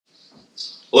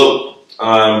Hello,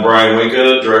 I'm Brian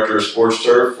Winka, Director of Sports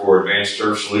Turf for Advanced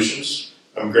Turf Solutions.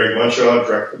 I'm Greg Munshaw,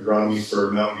 Director of Agronomy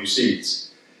for Mountain View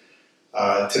Seeds.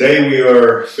 Today we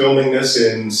are filming this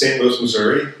in St. Louis,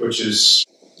 Missouri, which is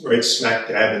right smack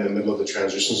dab in the middle of the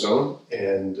transition zone.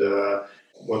 And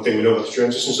one thing we know about the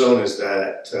transition zone is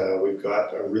that we've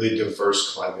got a really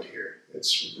diverse climate here.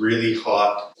 It's really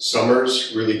hot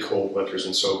summers, really cold winters,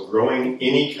 and so growing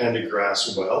any kind of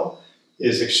grass well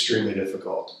is extremely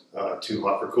difficult. Too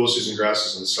hot for cool season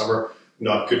grasses in the summer,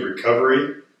 not good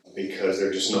recovery because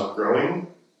they're just not growing.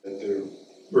 And the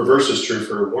reverse is true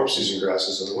for warm season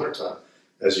grasses in the wintertime.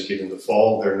 As you get into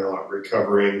fall, they're not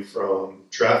recovering from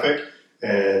traffic,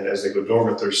 and as they go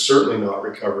dormant, they're certainly not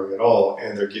recovering at all,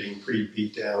 and they're getting pretty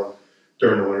beat down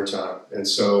during the wintertime. And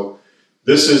so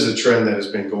this is a trend that has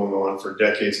been going on for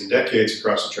decades and decades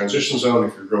across the transition zone.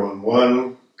 If you're growing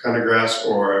one kind of grass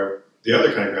or the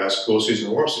other kind of grass, cool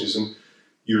season or warm season,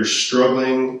 you're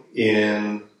struggling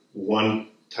in one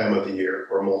time of the year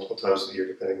or multiple times of the year,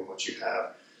 depending on what you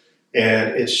have.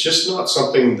 And it's just not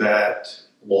something that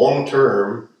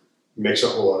long-term makes a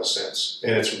whole lot of sense.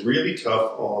 And it's really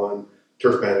tough on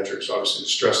turf managers. Obviously, the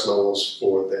stress levels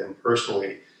for them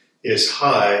personally is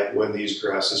high when these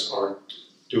grasses aren't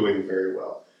doing very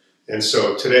well. And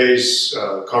so today's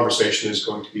conversation is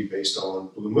going to be based on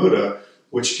Bluemuda,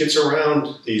 which gets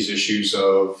around these issues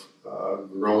of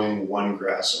growing one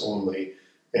grass only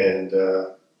and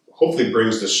hopefully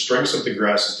brings the strengths of the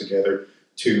grasses together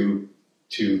to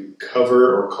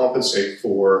cover or compensate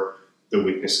for the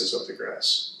weaknesses of the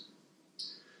grass.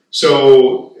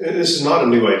 So this is not a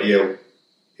new idea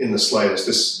in the slightest.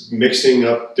 This mixing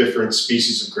up different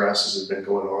species of grasses has been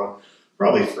going on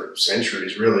probably for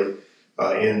centuries, really,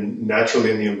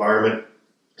 naturally in the environment.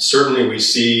 Certainly we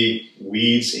see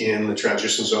weeds in the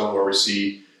transition zone, or we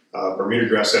see Bermuda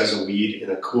grass as a weed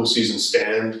in a cool season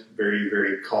stand, very,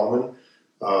 very common.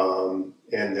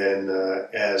 And then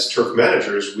as turf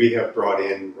managers, we have brought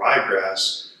in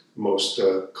ryegrass most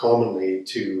commonly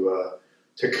to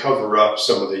cover up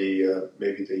some of the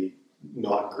maybe the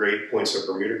not great points of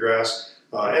Bermuda grass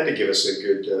and to give us a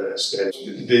good aesthetic.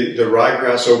 The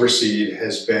ryegrass overseed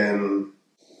has been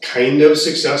kind of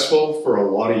successful for a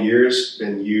lot of years,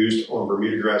 been used on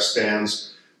Bermuda grass stands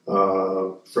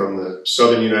from the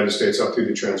southern United States up through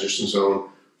the transition zone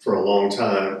for a long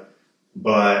time.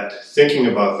 But thinking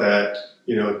about that,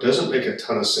 it doesn't make a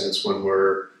ton of sense when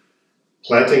we're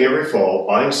planting every fall,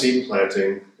 buying seed and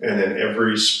planting, and then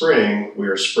every spring we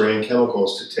are spraying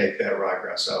chemicals to take that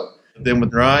ryegrass out. Then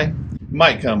with rye, it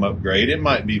might come up great. It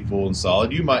might be full and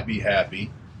solid. You might be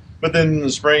happy. But then in the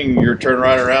spring, you turn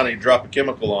right around and you drop a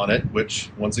chemical on it, which,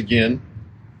 once again,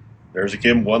 there's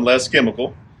one less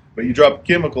chemical. But you drop a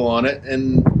chemical on it,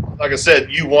 and like I said,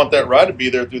 you want that rye to be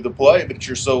there through the play, but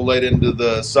you're so late into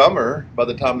the summer, by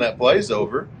the time that play's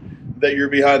over, that you're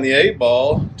behind the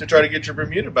 8-ball to try to get your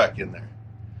Bermuda back in there.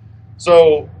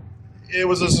 So it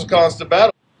was this constant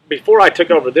battle. Before I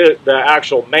took over the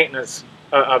actual maintenance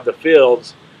of the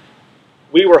fields,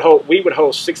 we would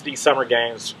host 60 summer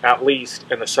games at least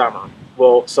in the summer.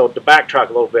 Well, so to backtrack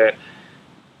a little bit,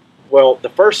 well, the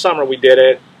first summer we did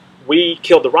it, we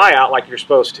killed the rye out like you're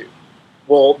supposed to.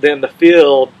 Well, then the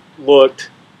field looked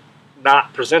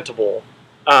not presentable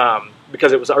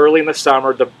because it was early in the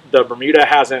summer. The Bermuda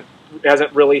hasn't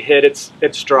really hit its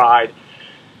stride.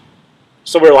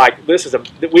 So we're like,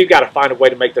 we've got to find a way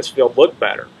to make this field look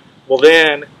better. Well,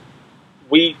 then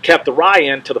we kept the rye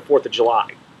in till the 4th of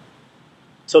July.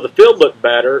 So the field looked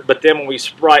better, but then when we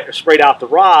sprayed out the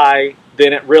rye,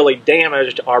 then it really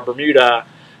damaged our Bermuda,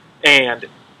 and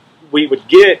we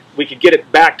could get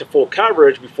it back to full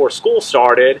coverage before school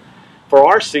started for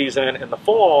our season in the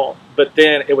fall, but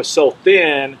then it was so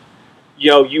thin,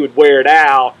 you would wear it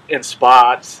out in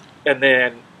spots, and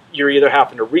then you're either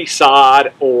having to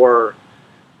resod or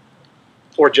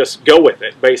just go with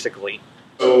it, basically.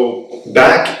 So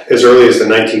back as early as the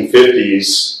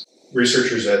 1950s,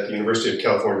 researchers at the University of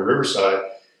California, Riverside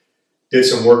did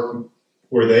some work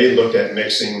where they looked at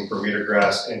mixing Bermuda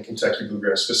grass and Kentucky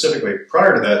bluegrass specifically.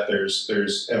 Prior to that,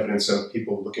 there's evidence of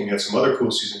people looking at some other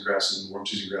cool season grasses and warm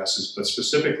season grasses, but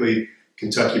specifically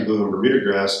Kentucky blue and Bermuda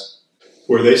grass,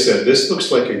 where they said this looks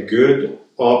like a good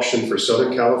option for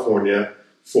Southern California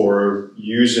for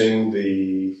using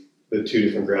the two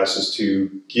different grasses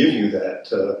to give you that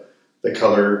the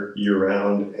color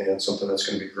year-round and something that's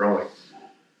going to be growing.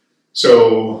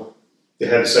 So they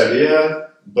had this idea,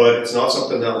 but it's not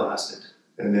something that lasted.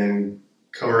 And then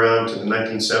come around to the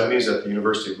 1970s at the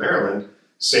University of Maryland,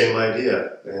 same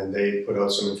idea. And they put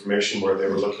out some information where they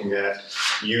were looking at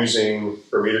using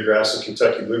Bermuda grass and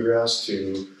Kentucky bluegrass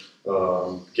to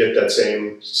get that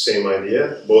same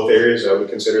idea. Both areas I would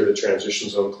consider the transition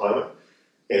zone climate.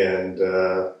 And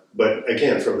but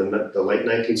again, from the late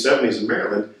 1970s in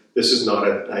Maryland, this is not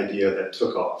an idea that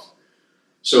took off.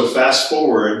 So fast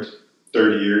forward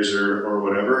 30 years or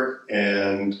whatever,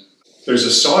 and there's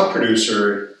a sod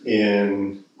producer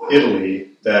in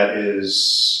Italy that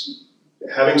is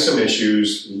having some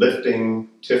issues lifting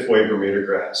Tifway Bermuda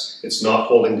grass. It's not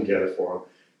holding together for him.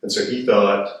 And so he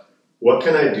thought, what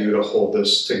can I do to hold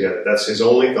this together? That's his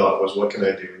only thought, was what can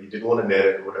I do? He didn't want to net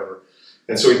it or whatever.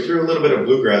 And so he threw a little bit of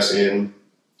bluegrass in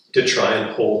to try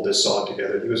and hold this sod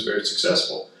together. He was very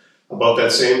successful. About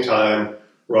that same time,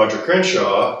 Roger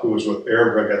Crenshaw, who was with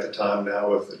Ehrenberg at the time,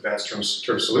 now with Advanced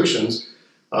Turf Solutions,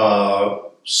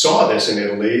 saw this in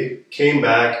Italy, came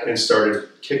back and started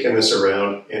kicking this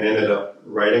around and ended up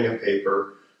writing a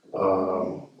paper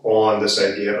on this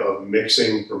idea of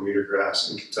mixing Bermuda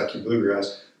grass and Kentucky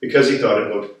bluegrass because he thought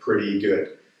it looked pretty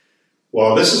good.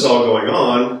 While this is all going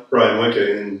on, Brian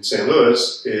Winka in St.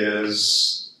 Louis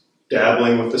is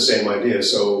dabbling with the same idea.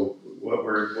 So what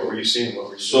were you seeing?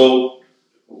 So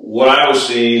what I was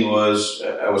seeing was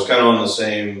I was kind of on the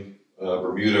same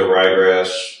Bermuda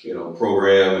ryegrass,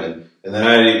 program, and then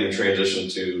I had even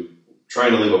transitioned to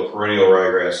trying to leave a perennial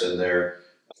ryegrass in there.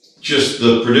 Just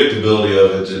the predictability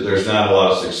of it, there's not a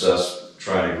lot of success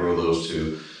trying to grow those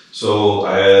two. So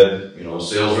I had, a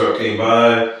sales rep came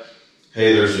by,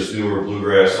 hey, there's this newer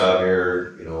bluegrass out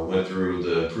here, went through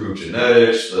the improved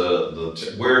genetics,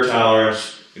 the wear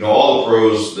tolerance, all the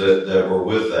pros that were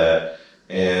with that.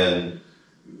 And,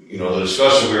 the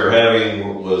discussion we were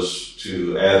having was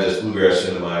to add this bluegrass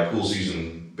into my cool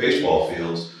season baseball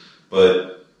fields.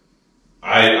 But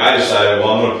I decided,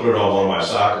 well, I'm going to put it on one of my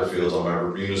soccer fields, on my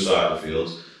Bermuda soccer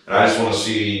fields. And I just want to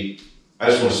see what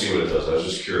it does. I was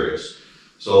just curious.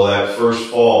 So that first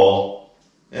fall,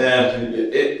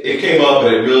 it came up,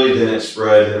 but it really didn't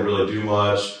spread, didn't really do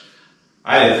much.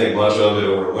 I didn't think much of it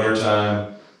over the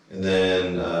wintertime. And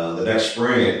then the next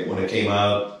spring, when it came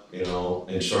out,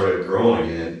 and started growing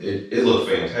again, it looked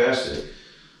fantastic.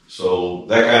 So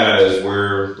that kind of is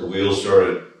where the wheels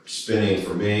started spinning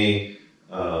for me.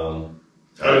 How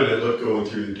did it look going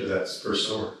through to that first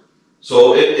summer?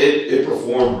 So it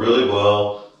performed really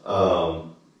well.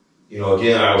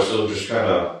 Again, I was still just kind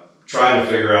of trying to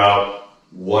figure out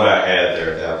what I had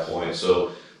there at that point.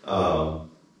 So,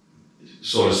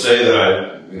 to say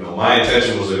that my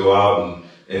intention was to go out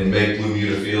and make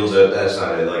Bluemuda fields, that's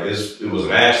not it. Like it was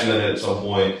an accident at some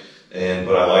point,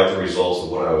 but I liked the results of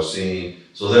what I was seeing.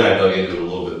 So then I dug into it a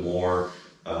little bit more.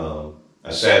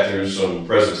 I sat through some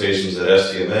presentations at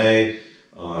STMA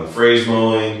on phrase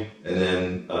mowing, and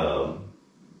then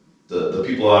the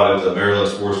people out at the Maryland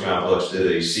Sports Complex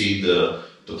did a seed to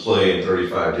play in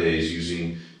 35 days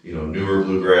using newer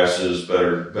bluegrasses,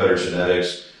 better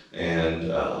genetics, and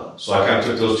so I kind of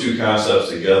took those two concepts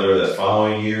together. That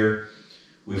following year,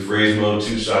 we phrase mowed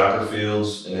 2 soccer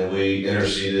fields, and then we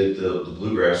interseeded the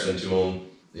bluegrass into them.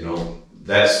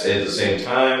 That's at the same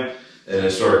time, and then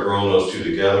started growing those two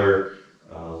together.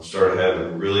 Started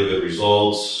having really good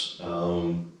results.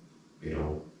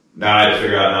 Now I had to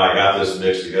figure out how I got this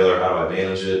mixed together, how do I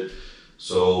manage it.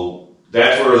 So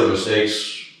that's where the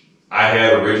mistakes I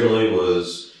had originally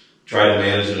was trying to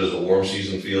manage it as a warm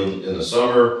season field in the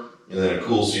summer, and then a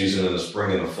cool season in the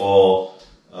spring and the fall.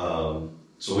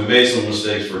 So we made some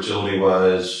mistakes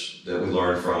fertility-wise that we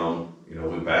learned from.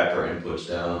 We backed our inputs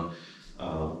down.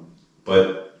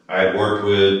 But I had worked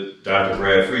with Dr.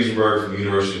 Brad Friesenberg from the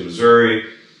University of Missouri.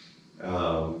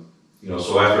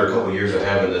 So after a couple of years of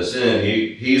having this in,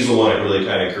 he's the one that really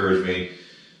kind of encouraged me,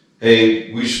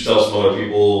 hey, we should tell some other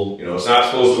people, it's not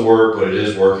supposed to work, but it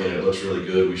is working, it looks really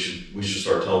good. We should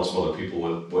start telling some other people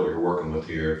what you're working with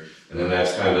here. And then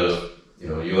that's kind of,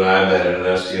 you and I met at an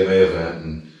STMA event,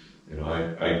 and,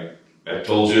 I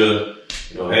told you,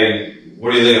 hey,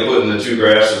 what do you think of putting the 2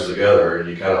 grasses together? And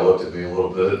you kind of looked at me a little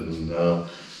bit, and,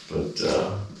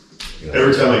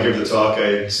 Every time I give the talk,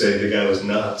 I say the guy was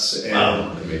nuts. And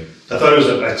I thought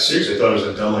I seriously thought it was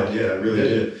a dumb idea. I really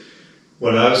did.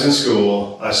 When I was in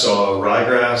school, I saw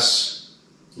ryegrass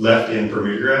left in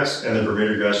Bermuda grass, and the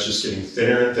Bermuda grass just getting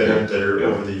thinner and thinner and thinner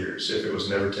over the years if it was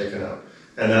never taken out.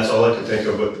 And that's all I could think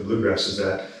of with the bluegrass is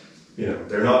that,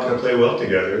 they're not going to play well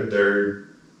together.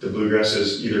 The bluegrass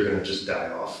is either going to just die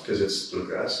off because it's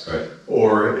bluegrass, right,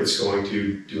 or it's going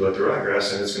to do like the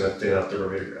ryegrass and it's going to thin out the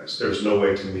Bermuda grass. There's no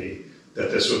way to me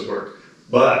that this would work.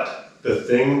 But the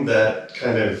thing that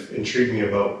kind of intrigued me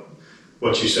about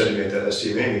what you said to me at that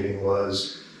STMA meeting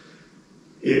was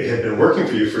it had been working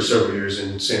for you for several years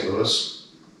in St. Louis,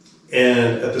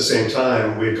 and at the same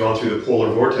time we had gone through the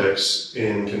polar vortex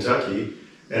in Kentucky,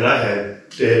 and I had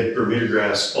dead Bermuda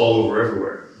grass all over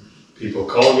everywhere. People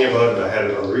calling me about it. I had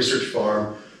it on the research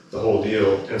farm, the whole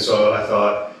deal. And so I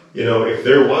thought, you know, if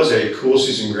there was a cool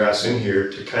season grass in here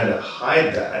to kind of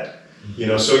hide that, you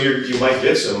know, so you might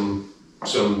get some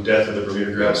death of the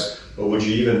Bermuda grass, but would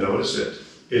you even notice it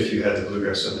if you had the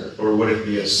bluegrass in there? Or would it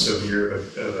be as severe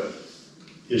of an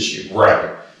issue?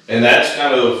 Right. And that's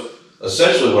kind of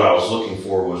essentially what I was looking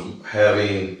for, was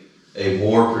having a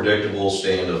more predictable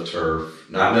stand of turf.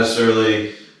 Not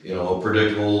necessarily, you know, a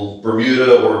predictable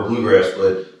Bermuda or bluegrass,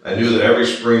 but I knew that every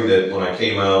spring that when I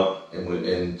came out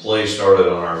and play started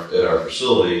at our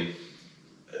facility,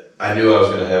 I knew I was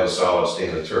going to have a solid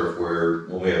stand of turf, where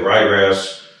when we had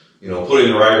ryegrass, you know, putting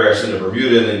the ryegrass into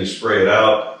Bermuda and then you spray it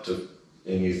out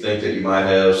and you think that you might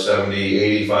have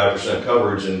 70, 85%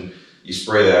 coverage, and you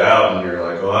spray that out and you're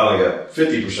like, oh, I only got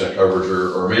 50% coverage,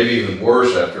 or maybe even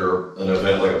worse after an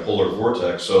event like a polar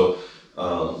vortex. So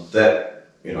that,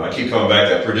 you know, I keep coming back,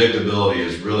 that predictability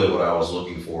is really what I was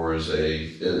looking for as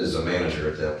a manager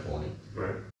at that point.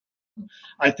 Right.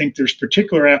 I think there's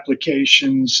particular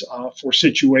applications for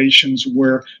situations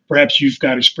where perhaps you've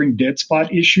got a spring dead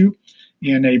spot issue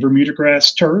in a Bermuda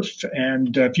grass turf,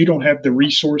 and if you don't have the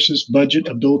resources, budget,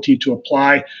 ability to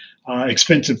apply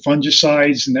expensive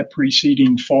fungicides in that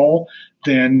preceding fall,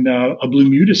 then a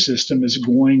Bluemuda system is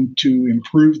going to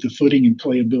improve the footing and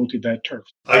playability of that turf.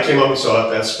 I came up and saw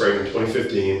it that spring in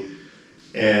 2015,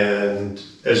 and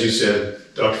as you said,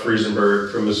 Dr.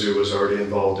 Friesenberg from Mizzou was already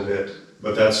involved in it.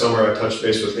 But that summer I touched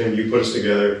base with him, you put us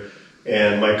together,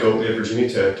 and Mike Oakley at Virginia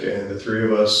Tech, and the three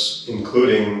of us,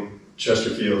 including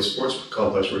Chesterfield Sports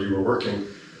Complex where you were working,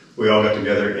 we all got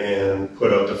together and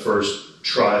put out the first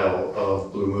trial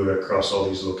of Bluemuda across all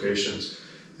these locations.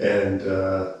 And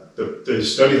the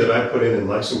study that I put in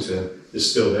Lexington is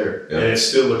still there, and it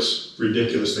still looks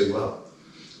ridiculously well.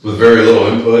 With very little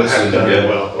input. I haven't done it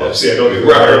well. Obviously, I don't do it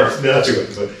not to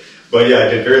it, but yeah, I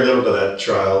did very little to that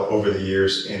trial over the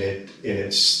years, and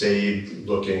it stayed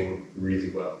looking really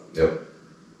well. Yep.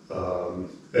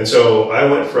 And so I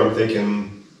went from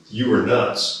thinking you were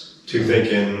nuts to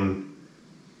thinking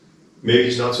maybe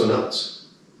he's not so nuts.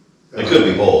 It could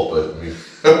be both, but I mean.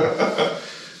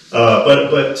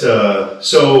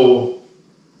 So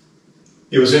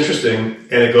it was interesting,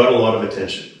 and it got a lot of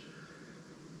attention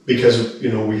because,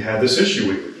 you know, we had this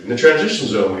issue. In the transition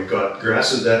zone, we've got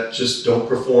grasses that just don't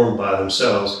perform by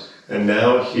themselves, and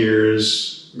now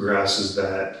here's grasses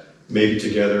that maybe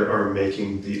together are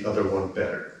making the other one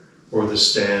better, or the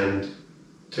stand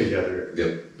together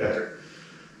better.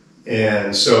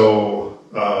 And so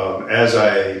as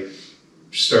I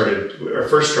started, our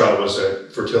first trial was a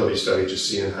fertility study, just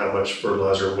seeing how much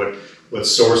fertilizer, what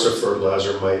source of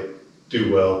fertilizer might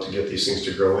do well to get these things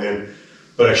to grow in.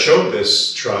 But I showed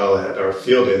this trial at our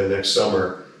field day the next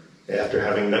summer, after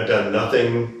having done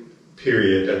nothing,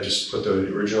 period. I just put the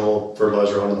original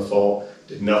fertilizer on in the fall,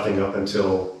 did nothing up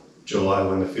until July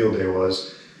when the field day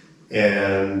was,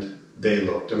 and they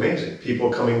looked amazing. People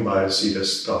coming by to see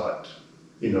this thought,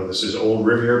 you know, this is old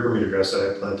Riviera Bermuda grass that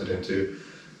I planted into,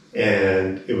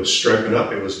 and it was striping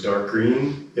up, it was dark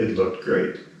green, it looked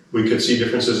great. We could see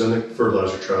differences in the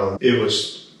fertilizer trial. It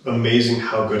was amazing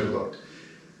how good it looked.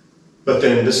 But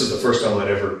then this is the first time I'd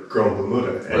ever grown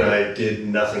Bluemuda, and I did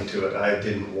nothing to it. I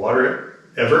didn't water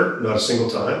it ever, not a single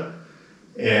time,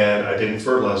 and I didn't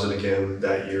fertilize it again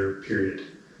that year, period.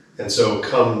 And so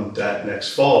come that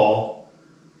next fall,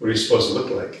 what are you supposed to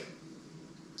look like?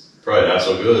 Probably not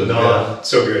so good. Not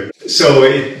so good. So,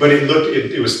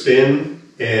 it was thin,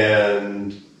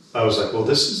 and I was like, well,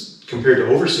 this is, compared to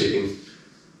overseeding,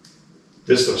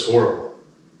 this looks horrible.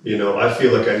 You know, I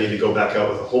feel like I need to go back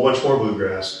out with a whole bunch more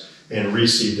bluegrass and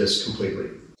reseed this completely.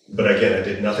 But again, I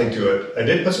did nothing to it. I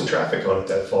did put some traffic on it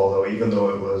that fall though, even though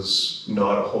it was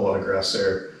not a whole lot of grass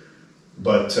there.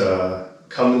 But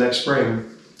come the next spring,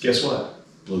 guess what?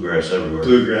 Bluegrass everywhere.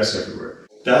 Bluegrass everywhere.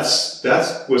 That's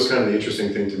was kind of the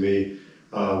interesting thing to me.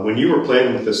 When you were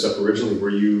playing with this stuff originally, were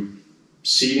you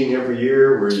seeding every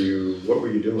year? What were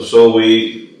you doing? So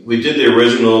we did the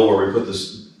original where we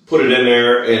put it in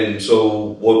there, and so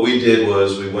what we did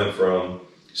was we went from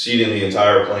seeding the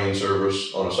entire playing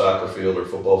surface on a soccer field or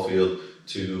football field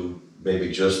to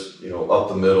maybe just, you know, up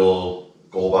the middle,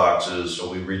 goal boxes. So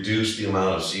we reduced the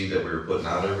amount of seed that we were putting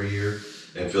out every year,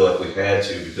 and feel like we had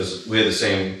to, because we had the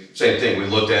same thing. We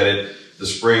looked at it, the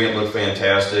spring it looked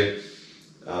fantastic.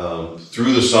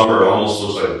 Through the summer it almost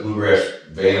looks like bluegrass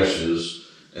vanishes,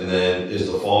 and then as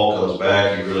the fall comes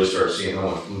back you really start seeing how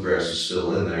much bluegrass is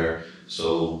still in there.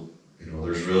 So, you know,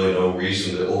 there's really no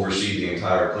reason to overseed the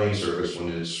entire playing surface when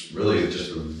it's really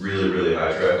just a really, really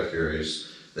high traffic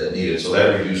areas that need it. So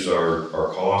that reduced our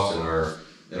cost and our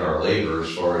in our labor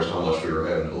as far as how much we were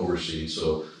having to overseed.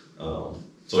 So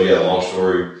yeah, long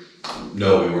story,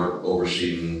 no, we weren't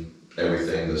overseeding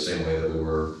everything the same way that we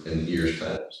were in years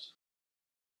past.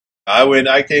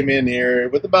 I came in here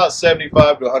with about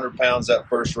 75 to 100 pounds that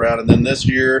first round, and then this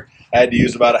year I had to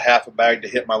use about a half a bag to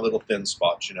hit my little thin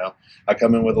spots. You know, I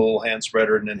come in with a little hand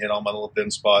spreader and then hit all my little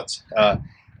thin spots.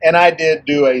 And I did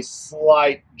do a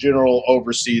slight general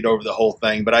overseed over the whole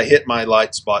thing, but I hit my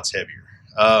light spots heavier.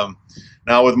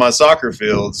 Now with my soccer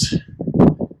fields,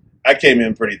 I came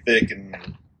in pretty thick and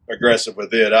aggressive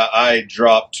with it. I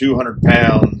dropped 200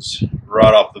 pounds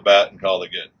right off the bat and called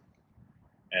it good.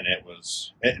 And it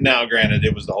was, now granted,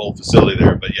 it was the whole facility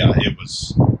there, but yeah, it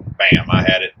was, bam, I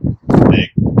had it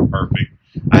big, perfect.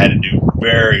 I had to do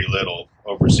very little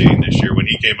overseeding this year. When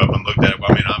he came up and looked at it,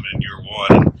 I mean, I'm in year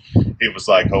one, and it was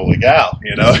like, holy cow,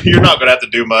 you know, you're not going to have to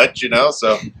do much, you know,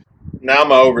 so now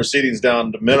my overseeding's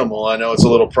down to minimal. I know it's a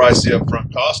little pricey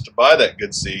upfront cost to buy that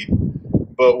good seed,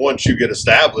 but once you get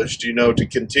established, you know, to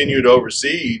continue to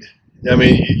overseed, I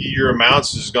mean, your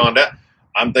amounts has gone down.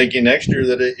 I'm thinking next year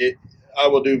that I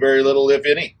will do very little, if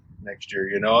any, next year.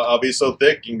 You know, I'll be so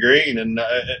thick and green, and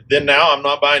then now I'm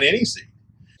not buying any seed.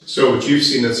 So, but you've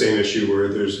seen that same issue where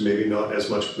there's maybe not as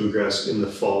much bluegrass in the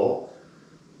fall.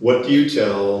 What do you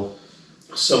tell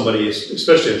somebody,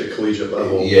 especially at the collegiate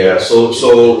level? Yeah,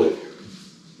 so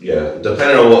yeah,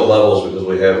 depending on what levels, because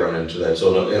we have run into that.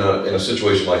 So in a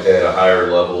situation like that, a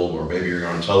higher level, or maybe you're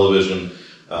on television,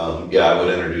 yeah, I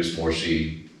would introduce more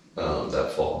seed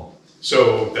that fall.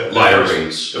 So lighter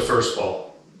rates. The first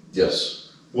fall.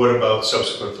 Yes. What about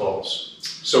subsequent falls?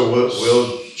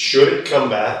 So should it come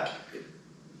back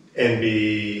and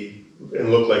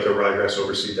look like a ryegrass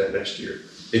overseed that next year?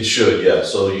 It should, yeah.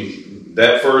 So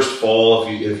that first fall,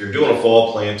 if you're doing a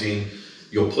fall planting,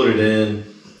 you'll put it in.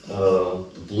 The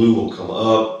blue will come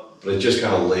up, but it just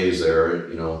kind of lays there.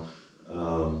 You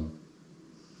know,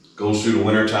 goes through the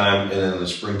wintertime, and then the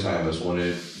springtime is when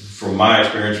it. From my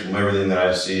experience, from everything that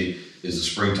I see, is the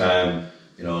springtime.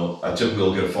 You know, I typically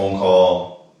will get a phone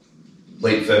call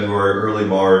late February, early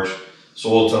March.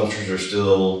 Soil temperatures are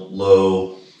still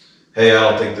low. Hey, I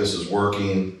don't think this is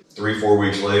working. 3-4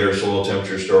 weeks later, soil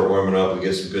temperatures start warming up. We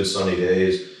get some good sunny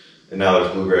days, and now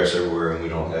there's bluegrass everywhere, and we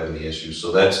don't have any issues.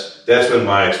 So that's been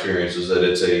my experience. Is that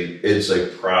it's a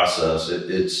process.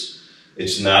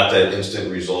 It's not that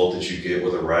instant result that you get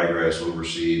with a ryegrass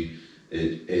overseed.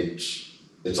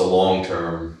 It's a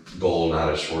long-term goal,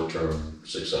 not a short-term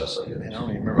success. I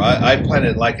don't even remember. I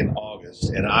planted like in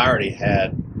August, and I already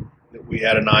we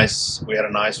had a nice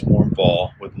warm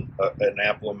fall with an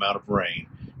ample amount of rain,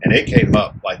 and it came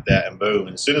up like that, and boom!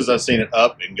 And as soon as I seen it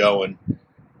up and going,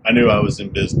 I knew I was in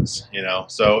business, you know.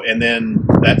 So, and then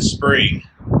that spring,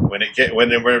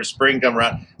 whenever spring come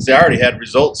around, see, I already had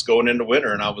results going into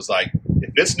winter, and I was like,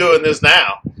 if it's doing this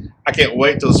now, I can't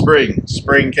wait till spring.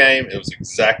 Spring came, it was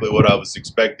exactly what I was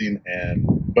expecting, and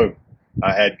boom,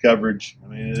 I had coverage. I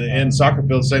mean, in soccer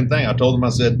field, same thing. I told them, I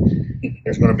said,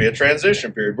 there's going to be a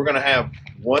transition period. We're going to have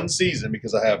one season,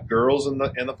 because I have girls in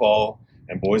the fall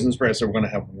and boys in the spring, so we're going to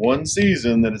have one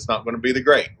season that it's not going to be the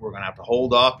great. We're going to have to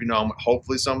hold off. You know,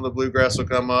 hopefully some of the bluegrass will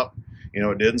come up. You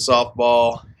know, it did in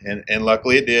softball, and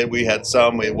luckily it did. We had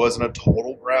some. It wasn't a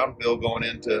total brown field going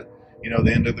into, you know,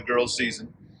 the end of the girls'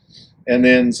 season. And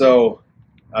then so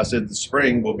I said the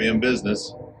spring will be in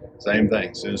business. Same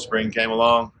thing. As soon as spring came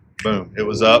along, boom, it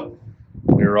was up.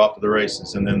 We were off to the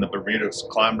races. And then the Bermuda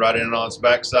climbed right in on its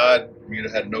backside. Bermuda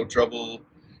had no trouble,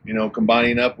 you know,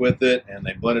 combining up with it, and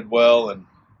they blended well. And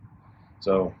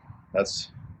so that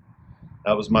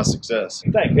was my success.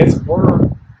 I think we're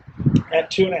at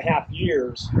 2.5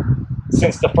 years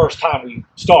since the first time we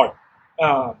started.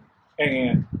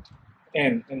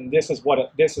 And this is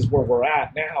where we're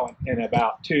at now in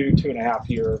about 2.5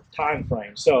 year time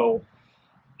frame. So,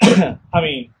 I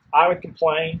mean, I would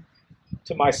complain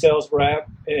to my sales rep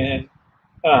and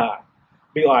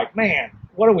be like, man,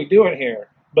 what are we doing here?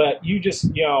 But you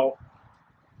just, you know,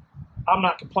 I'm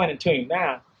not complaining to him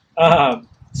now.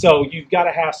 So you've got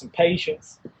to have some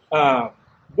patience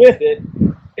with it,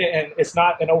 and it's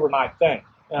not an overnight thing.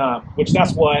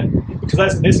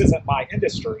 Because this isn't my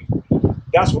industry.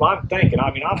 That's what I'm thinking. I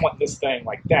mean, I'm wanting this thing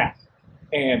like that.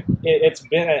 And it's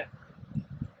been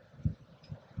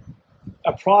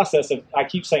a process of, I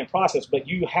keep saying process, but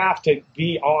you have to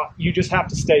you just have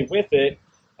to stay with it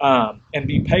and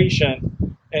be patient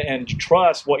and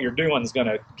trust what you're doing is going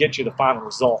to get you the final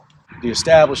result. The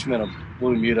establishment of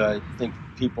Bluemuda, I think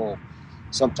people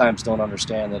sometimes don't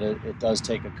understand that it does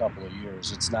take a couple of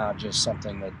years. It's not just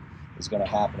something that is going to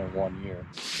happen in 1 year.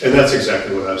 And that's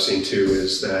exactly what I've seen too,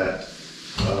 is that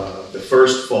The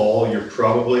first fall, you're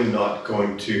probably not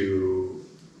going to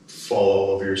fall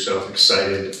all over yourself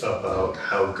excited about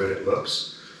how good it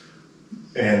looks.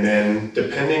 And then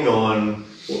depending on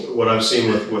what I've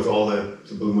seen with all the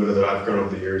Bluemuda that I've grown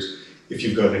over the years, if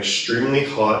you've got an extremely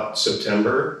hot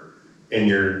September and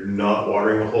you're not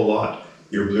watering a whole lot,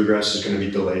 your bluegrass is going to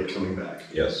be delayed coming back.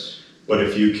 Yes. But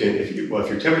if your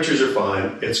temperatures are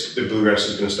fine, the bluegrass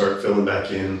is going to start filling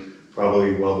back in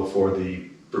probably well before the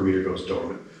Bermuda goes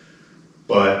dormant.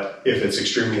 But if it's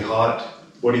extremely hot,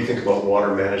 what do you think about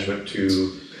water management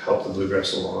to help the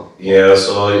bluegrass along? Yeah,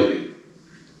 so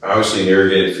obviously, an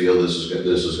irrigated field, this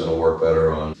is going to work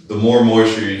better on. The more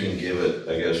moisture you can give it,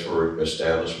 I guess, for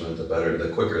establishment,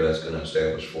 the quicker that's going to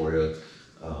establish for you.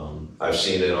 I've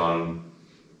seen it on,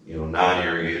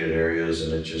 non-irrigated areas,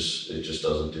 and it just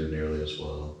doesn't do nearly as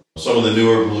well. Some of the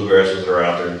newer bluegrasses that are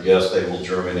out there, yes, they will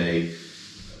germinate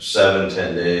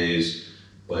 7-10 days,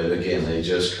 but again, they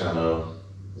just kind of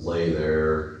lay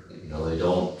there. They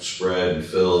don't spread and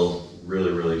fill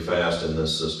really, really fast in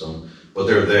this system. But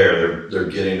they're there, they're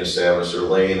getting established, they're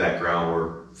laying that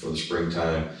groundwork for the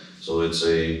springtime. So it's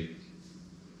a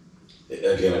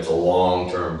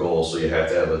long-term goal, so you have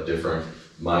to have a different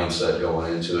mindset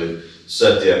going into it.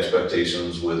 Set the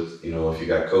expectations with, if you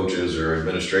got coaches or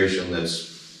administration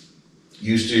that's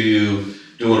used to you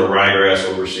doing a ryegrass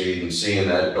overseed and seeing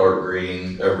that dark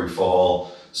green every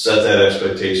fall, set that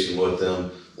expectation with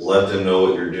them, let them know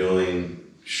what you're doing,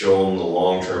 show them the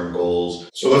long-term goals.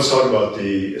 So let's talk about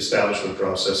the establishment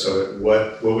process of it.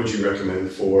 What would you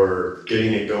recommend for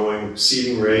getting it going?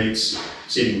 Seeding rates,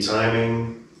 seeding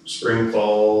timing, spring,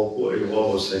 fall,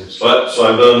 all those things. So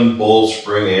I've done both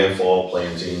spring and fall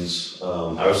plantings.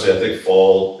 I would say I think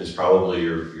fall is probably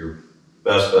your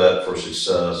best bet for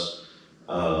success.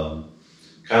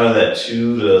 Kind of that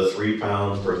 2 to 3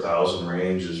 pounds per thousand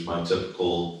range is my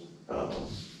typical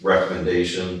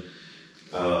recommendation.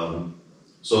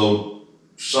 So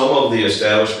some of the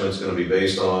establishment is going to be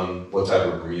based on what type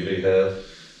of Bermuda you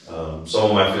have.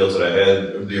 Some of my fields that I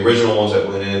had, the original ones that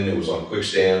went in, it was on quick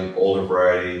stand, older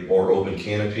variety, more open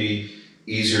canopy,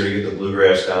 easier to get the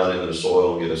bluegrass down into the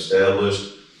soil and get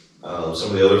established.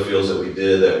 Some of the other fields that we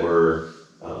did that were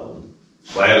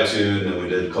latitude, and we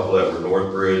did a couple that were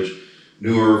Northbridge,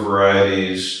 newer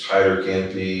varieties, tighter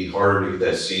canopy, harder to get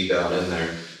that seed down in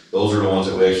there. Those are the ones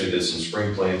that we actually did some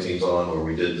spring plantings on, where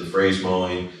we did the phrase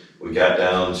mowing. We got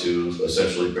down to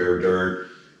essentially bare dirt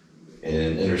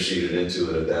and interseeded into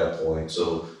it at that point.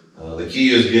 So the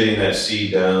key is getting that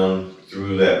seed down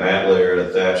through that mat layer,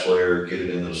 that thatch layer, get it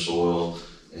into the soil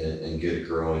and get it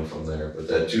growing from there. But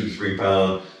that 2 to 3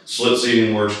 pound slit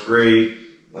seeding works great.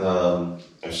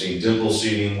 I've seen dimple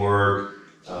seeding work.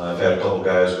 I've had a couple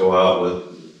guys go out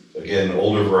with, again,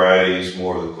 older varieties,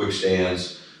 more of the quick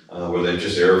stands, where they've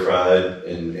just air fried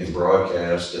and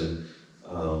broadcast, and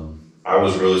I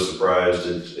was really surprised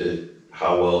at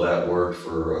how well that worked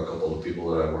for a couple of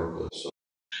people that I work with. So.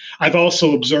 I've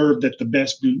also observed that the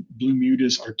best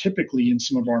Bluemudas are typically in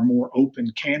some of our more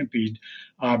open canopied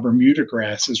Bermuda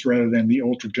grasses rather than the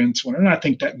ultra dense one, and I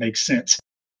think that makes sense.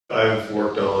 I've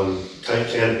worked on tight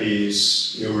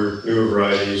canopies, newer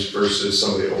varieties versus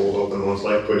some of the old open ones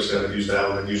like Quickstand. I've used that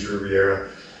one, I've used Riviera.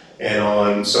 And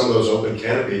on some of those open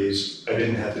canopies, I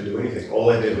didn't have to do anything. All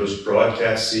I did was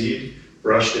broadcast seed,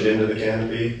 brushed it into the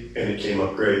canopy, and it came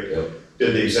up great. Yep.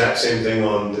 Did the exact same thing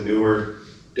on the newer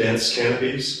dense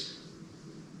canopies.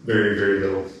 Very, very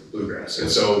little bluegrass. And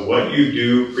so what you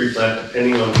do pre-plant,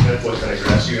 depending on what kind of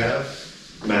grass you have,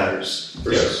 matters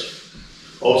for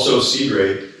sure. Also, seed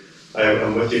rate.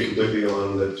 I'm with you completely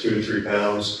on the 2 to 3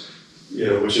 pounds,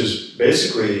 which is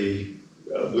basically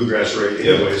bluegrass rate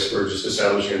anyways for just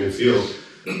establishing a new field.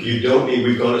 You don't need,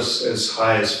 we've gone as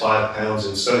high as 5 pounds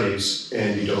in studies,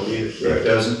 and you don't need it. Right. It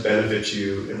doesn't benefit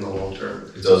you in the long term.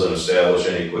 It doesn't establish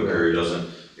any quicker. It doesn't,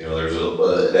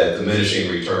 there's that diminishing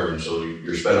return. So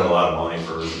you're spending a lot of money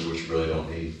for which you really don't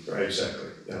need. Right, exactly.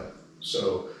 Yeah.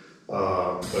 So,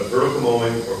 but vertical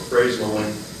mowing or phrase mowing,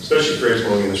 especially phrase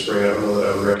mowing in the spring, I don't know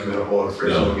that I would recommend a whole lot of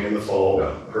phrase mowing in the fall,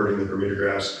 hurting the Bermuda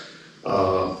grass.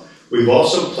 We've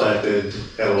also planted,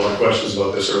 had a lot of questions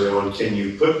about this early on, can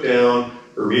you put down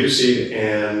Bermuda seed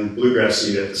and bluegrass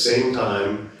seed at the same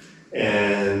time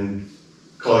and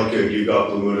call it good? You got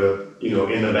Bluemuda,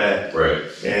 in the bag. Right.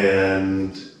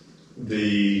 And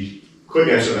the quick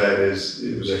answer to that is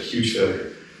it was a huge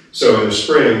failure. So in the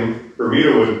spring,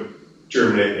 Bermuda would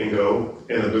germinate and go,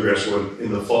 and the bluegrass would.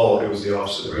 In the fall, it was the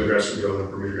opposite. The bluegrass would go and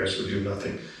the Bermuda grass would do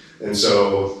nothing. And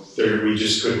so we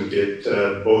just couldn't get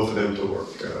both of them to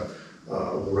work,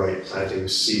 the right planting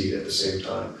seed at the same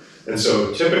time. And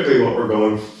so typically what we're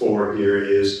going for here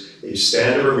is a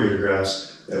stand of Bermuda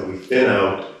grass that we thin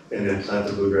out and then plant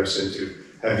the bluegrass into.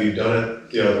 Have you done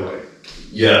it the other way?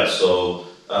 Yeah, so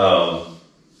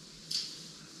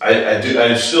I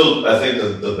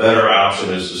think the better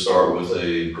option is to start with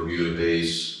a Bermuda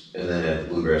base and then add the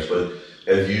bluegrass. But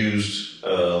I've used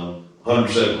 100%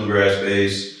 bluegrass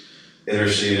base,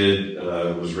 interseeded,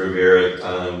 was Riviera at the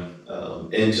time,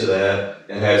 into that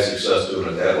and had success doing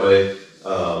it that way.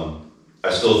 I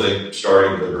still think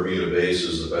starting with the Bermuda base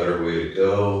is the better way to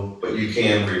go, but you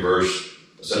can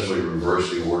essentially reverse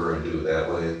the order and do it that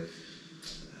way.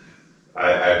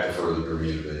 I prefer the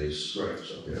Bermuda base. Right.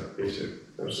 So yeah, me too.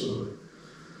 Absolutely.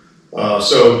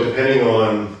 So depending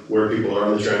on where people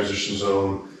are in the transition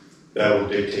zone, that will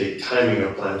dictate timing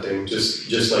of planting,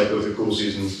 just like with a cool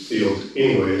season field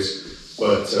anyways.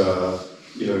 But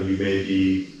you may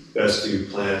be best to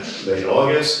plant late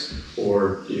August,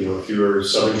 or if you're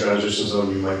southern transition zone,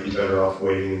 you might be better off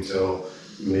waiting until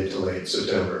mid to late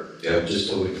September. Yeah. It just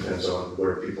totally depends on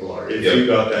where people are. If you've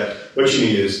got that, what you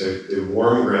need is the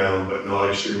warm ground, but not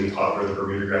extremely hot, where the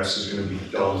Bermuda grass is going to be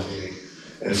dominating.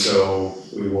 And so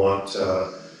we want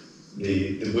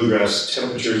the bluegrass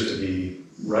temperatures to be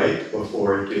right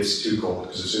before it gets too cold,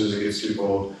 because as soon as it gets too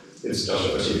cold, it's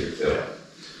done with you. Yeah.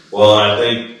 Well,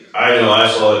 I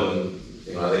saw it,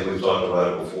 and I think we've talked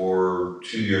about it before.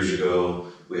 2 years ago,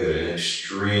 we had an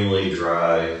extremely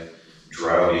dry,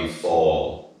 droughty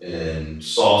fall, and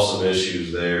saw some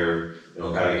issues there.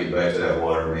 Kind of get back to that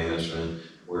water management,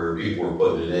 where people were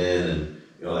putting it in, and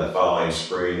that following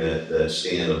spring, that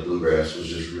stand of bluegrass was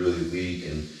just really weak,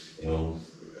 and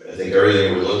I think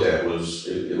everything we looked at was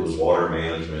it was water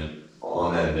management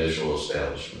on that initial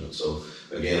establishment. So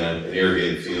again, an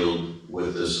irrigated field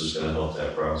with this is going to help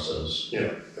that process.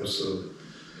 Yeah, absolutely.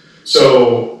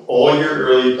 So all your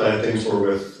early plantings were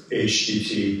with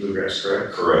HGT bluegrass,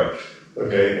 correct? Correct.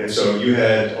 Okay, and so you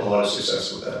had a lot of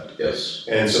success with that. Yes.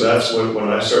 And so that's when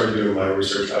I started doing my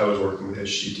research, I was working with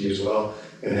HGT as well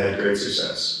and had great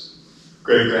success.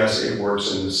 Great grass, it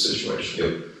works in this situation.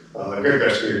 Yep. Great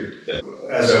grass, period. Yep.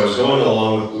 As I was going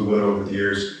along with Bluemuda over the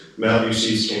years, Mountain View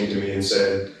Seeds came to me and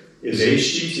said, is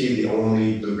HGT the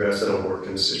only bluegrass that'll work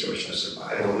in this situation? I said,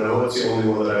 I don't know. It's the only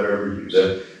one that I've ever used.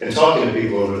 Yep. And talking to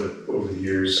people over the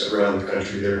years around the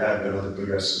country, there have been other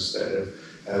bluegrasses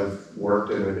that have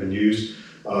worked and have been used.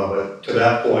 But to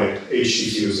that point,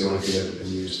 HGT was the only thing that had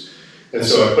been used. And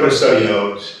so I put a study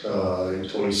out in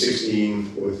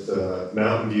 2016 with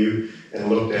Mountain View and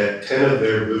looked at 10 of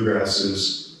their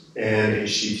bluegrasses and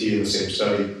HGT in the same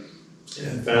study,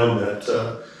 and found that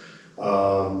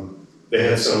they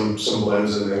had some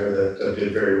blends in there that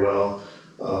did very well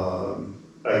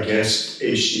against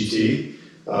HGT.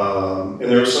 And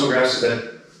there were some grasses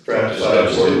that perhaps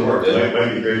just didn't work. They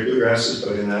might be great bluegrasses,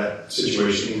 but in that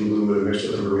situation, in Bluemuda mixed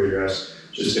with the Bermuda grass,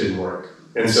 just didn't work.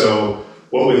 And so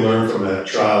what we learned from that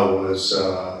trial was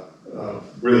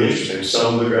really interesting.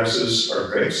 Some bluegrasses are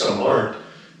great, some aren't.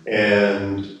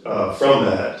 And from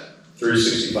that,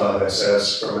 365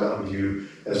 SS from Mountain View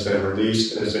has been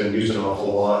released and has been used an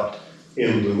awful lot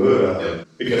in Bluemuda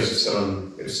because it's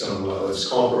done well. It's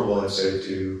comparable, I'd say,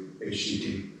 to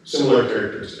HGT. Similar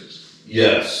characteristics.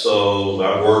 Yes, so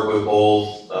I've worked with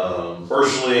both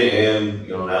personally, and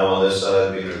now on this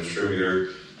side being a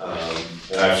distributor,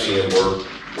 and I've seen it work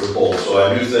with both. So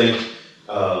I do think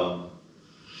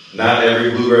not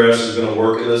every bluegrass is going to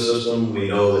work in this system. We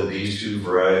know that these two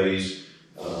varieties,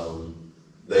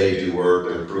 they do work.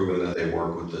 They're proven that they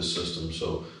work with this system.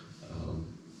 So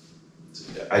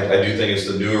I do think it's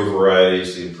the newer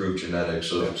varieties, the improved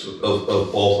genetics of both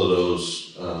of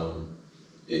those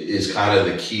is kind of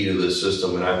the key to this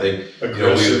system. And I think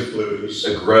aggressive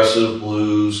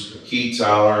blues, heat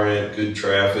tolerant, good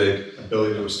traffic,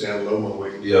 ability to withstand low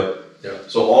mowing. Yep.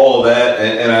 So all of that,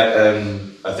 and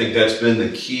I think that's been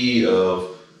the key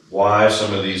of why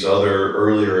some of these other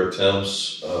earlier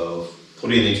attempts of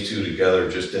putting these two together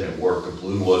just didn't work. The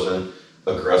blue wasn't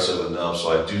aggressive enough.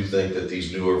 So I do think that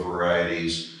these newer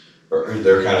varieties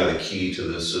they're kind of the key to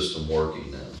this system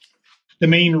working now. The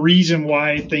main reason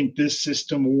why I think this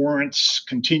system warrants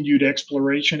continued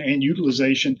exploration and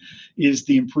utilization is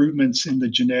the improvements in the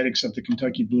genetics of the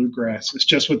Kentucky bluegrass. It's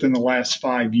just within the last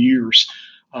 5 years.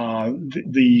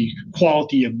 The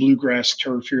quality of bluegrass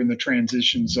turf here in the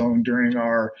transition zone during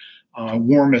our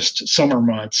warmest summer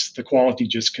months, the quality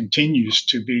just continues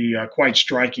to be quite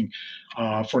striking.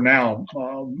 For now,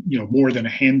 more than a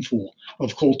handful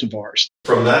of cultivars.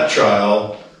 From that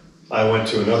trial, I went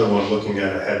to another one looking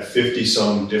at it, had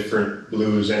 50-some different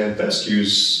blues and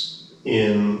fescues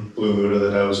in Bluemuda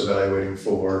that I was evaluating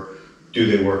for, do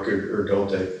they work or don't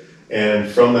they? And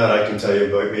from that, I can tell you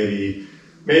about maybe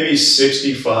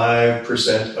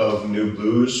 65% of new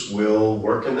blues will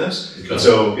work in this. Okay.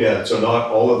 So yeah, so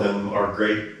not all of them are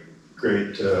great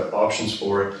options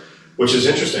for it, which is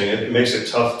interesting. It makes it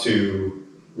tough to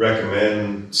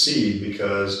recommend seed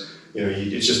because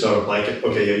it's just not a blanket.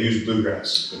 Okay, yeah, use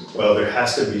bluegrass. Well, there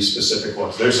has to be specific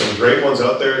ones. There's some great ones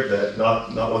out there that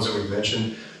not ones that we've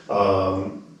mentioned,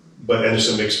 but there's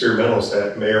some experimentals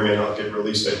that may or may not get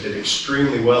released that did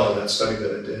extremely well in that study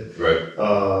that I did. Right.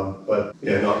 But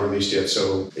yeah, not released yet.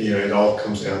 So it all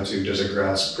comes down to, does a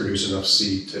grass produce enough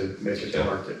seed to make it to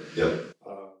market? Yep.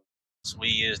 We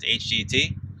used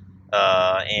HGT,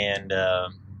 and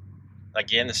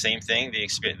again, the same thing.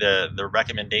 The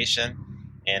recommendation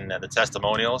and the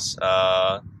testimonials,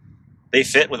 they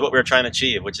fit with what we were trying to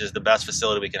achieve, which is the best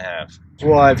facility we can have.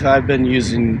 Well, I've been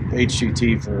using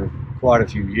HGT for quite a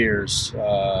few years,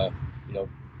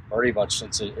 pretty much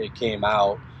since it came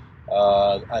out.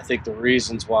 I think the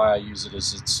reasons why I use it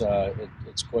is it's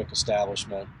quick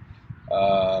establishment.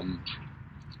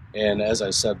 And as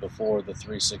I said before, the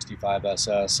 365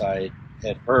 SS, I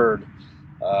had heard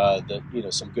that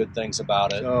some good things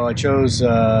about it. So I chose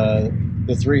the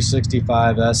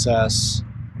 365 SS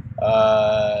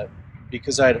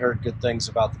because I had heard good things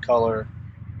about the color.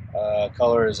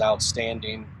 Color is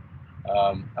outstanding.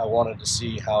 I wanted to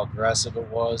see how aggressive it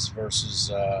was versus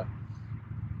the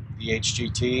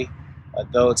HGT.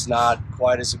 Though it's not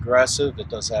quite as aggressive, it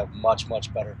does have much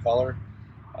better color.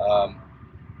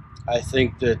 I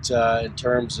think that in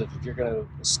terms of if you're going to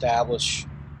establish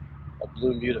a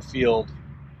Bluemuda field,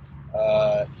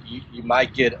 you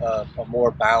might get a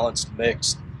more balanced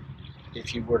mix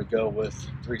if you were to go with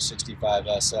 365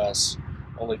 SS,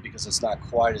 only because it's not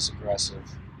quite as aggressive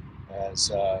as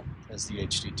the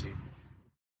HGT.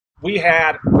 We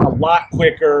had a lot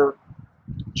quicker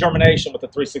germination with the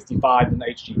 365 than the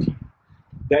HGT.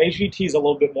 The HGT is a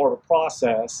little bit more of a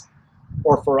process,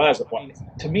 or for us,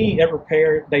 to me,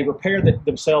 they repaired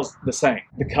themselves the same.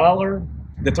 The color,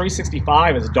 the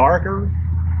 365 is darker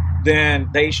than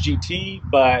the HGT,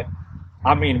 but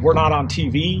I mean, we're not on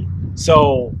TV,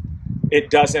 so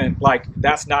it doesn't,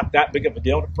 that's not that big of a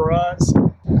deal for us.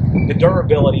 The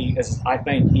durability is, I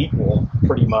think, equal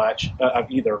pretty much of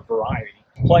either variety.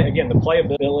 The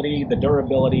playability, the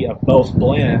durability of both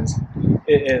blends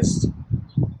is,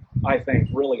 I think,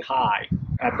 really high.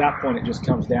 At that point, it just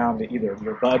comes down to either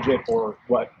your budget or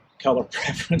what color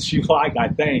preference you like, I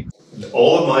think.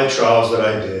 All of my trials that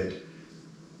I did,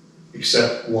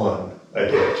 except one, I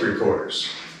did at 3/4.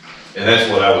 And that's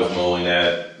what I was mowing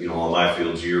at, on my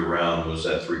fields year round, was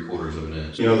at 3/4 of an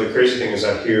inch. The crazy thing is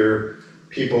I hear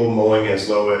people mowing as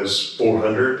low as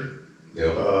 400,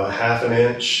 Yep. half an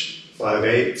inch,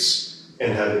 5/8,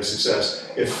 and having success.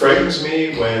 It frightens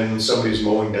me when somebody's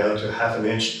mowing down to half an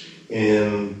inch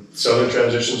in southern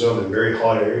transition zone in very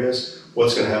hot areas.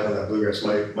 What's going to happen to that bluegrass?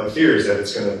 My fear is that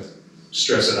it's going to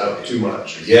stress it out too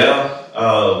much. Yeah,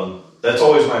 that's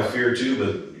always my fear too,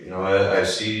 but I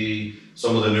see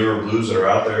some of the newer blues that are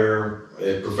out there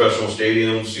at professional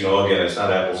stadiums. Again, it's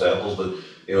not apples to apples, but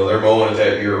they're mowing it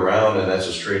that year round, and that's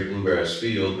a straight bluegrass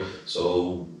field.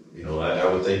 So I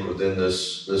would think within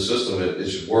this system it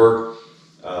should work.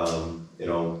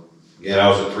 Again, I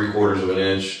was at 3/4 of an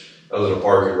inch. I was in a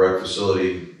park and rec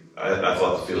facility. I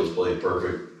thought the fields played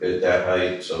perfect at that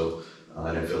height, so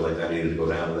I didn't feel like I needed to go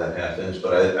down to that half inch.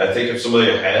 But I think if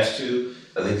somebody has to,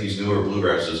 I think these newer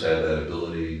bluegrasses have that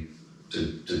ability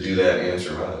to do that and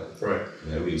survive. Right.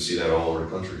 We can see that all over the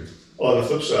country. Well, on the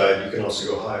flip side, you can also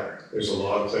go higher. There's a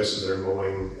lot of places that are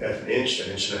mowing at an inch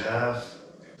and a half.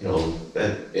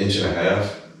 That inch and a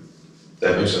half,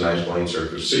 that makes a nice plane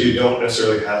surface. So you don't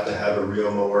necessarily have to have a real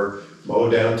mower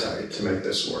mow down tight to make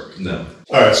this work. No.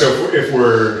 All right, so if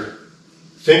we're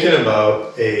thinking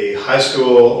about a high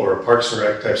school or a Parks and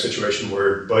Rec type situation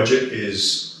where budget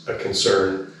is a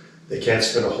concern, they can't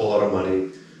spend a whole lot of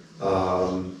money.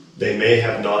 They may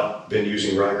have not been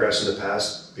using ryegrass in the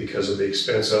past because of the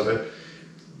expense of it.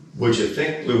 Would you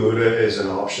think Bluemuda is an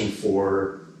option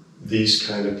for these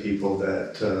kind of people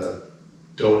that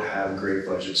don't have great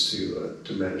budgets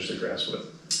to manage the grass with?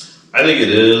 I think it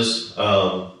is.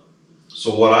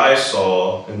 So what I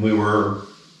saw, and we were,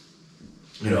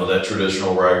 that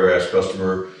traditional ryegrass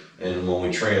customer, and when we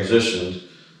transitioned,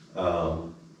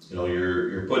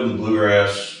 you're putting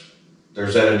bluegrass,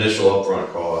 there's that initial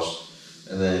upfront cost,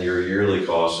 and then your yearly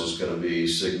cost is going to be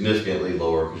significantly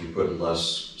lower because you're putting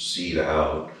less seed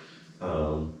out.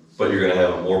 But you're going to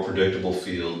have a more predictable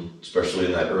field, especially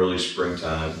in that early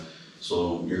springtime.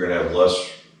 So you're going to have less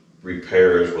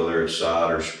repairs, whether it's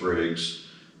sod or sprigs.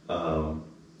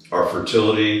 Our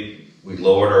fertility we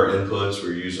lowered our inputs.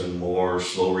 We're using more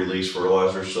slow release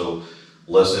fertilizer, so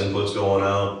less inputs going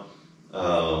out.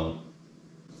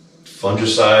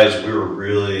 Fungicides, we were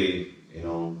really,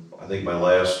 I think my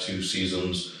last 2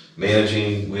 seasons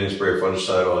managing, we didn't spray a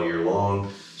fungicide all year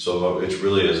long, so it's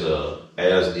really as a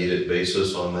as needed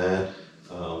basis on that.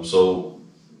 So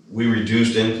we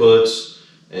reduced inputs,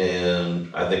 and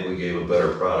I think we gave a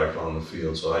better product on the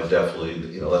field. So I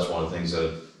definitely, that's one of the things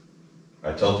that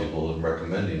I tell people in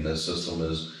recommending this system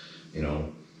is,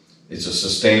 it's a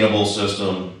sustainable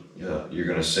system. You're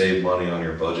going to save money on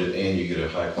your budget, and you get a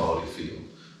high quality field.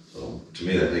 So to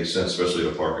me, that makes sense, especially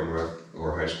at a park and rec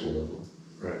or high school level.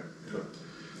 Right. Yeah.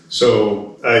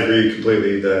 So I agree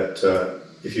completely that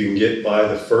if you can get by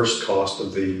the first cost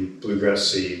of the bluegrass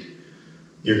seed,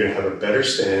 you're going to have a better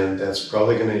stand that's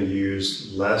probably going to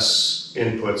use less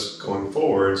inputs going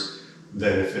forwards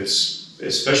than if it's,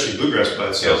 especially bluegrass by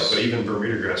itself, Yes. but even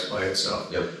Bermuda grass by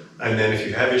itself. Yep. And then if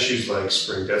you have issues like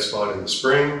spring dead spot in the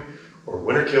spring or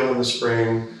winter kill in the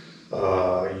spring,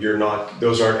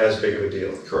 those aren't as big of a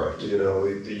deal. Correct.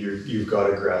 You've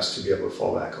got a grass to be able to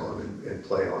fall back on and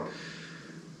play on.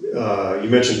 You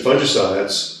mentioned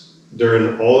fungicides.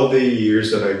 During all of the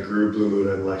years that I grew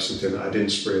Bluemuda in Lexington, I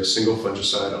didn't spray a single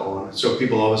fungicide on it. So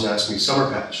people always ask me,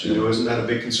 summer patch, isn't that a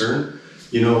big concern?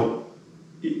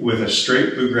 With a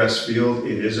straight bluegrass field,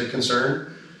 it is a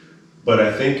concern. But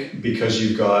I think because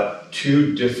you've got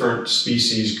 2 different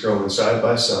species growing side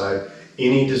by side,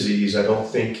 any disease I don't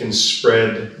think can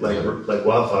spread like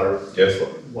wildfire,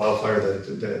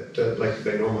 that like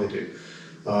they normally do.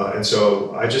 And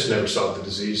so I just never saw the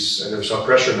disease. I never saw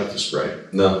pressure enough to spray.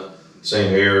 No.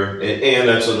 Same here, and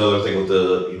that's another thing with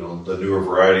the newer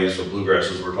varieties of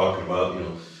bluegrasses we're talking about.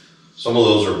 Some of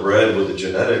those are bred with the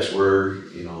genetics where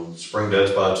spring dead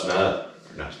spot's not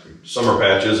summer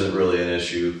patch isn't really an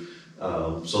issue.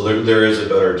 So there is a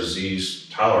better disease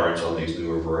tolerance on these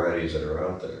newer varieties that are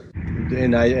out there.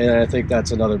 And I think that's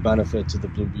another benefit to the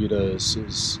Bluemuda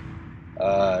is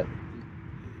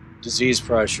disease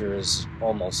pressure is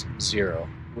almost zero.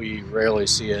 We rarely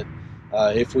see it.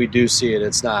 If we do see it,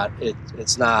 it's not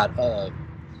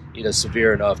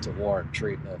severe enough to warrant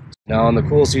treatment. Now on the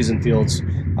cool season fields,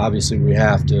 obviously we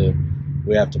have to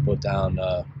put down.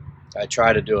 I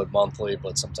try to do it monthly,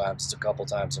 but sometimes it's a couple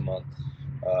times a month.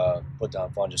 Put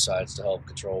down fungicides to help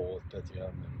control with Pythium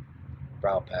and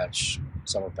brown patch,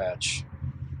 summer patch.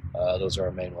 Those are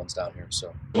our main ones down here.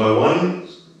 So my one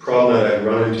problem that I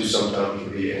run into sometimes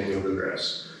would be annual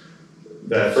bluegrass.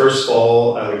 That first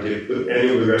fall, I would get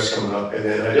annual bluegrass coming up, and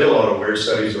then I did a lot of wear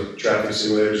studies with traffic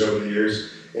simulators over the years,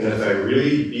 and if I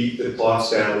really beat the plots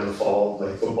down in the fall,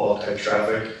 like football type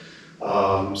traffic,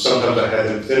 sometimes I had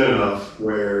them thin enough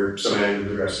where some annual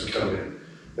bluegrass would come in.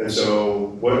 And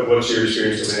so what's your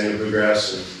experience with annual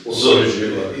bluegrass, and what did you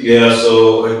do? Yeah,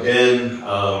 so again,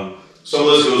 some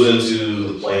of this goes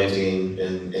into the planting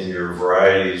and your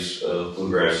varieties of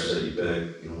bluegrasses that you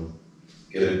pick.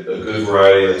 Get a good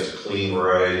variety that's a clean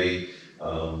variety.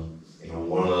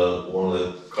 One of the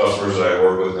customers that I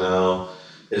work with now,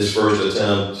 his first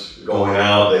attempt going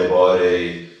out, they bought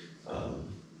a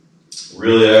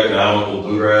really economical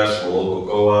bluegrass from a local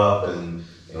co-op, and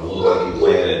looked like he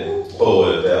planted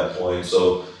POA at that point.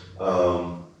 So,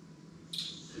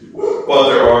 but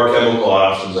there are chemical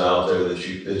options out there that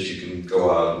you can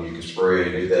go out and you can spray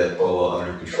and get that POA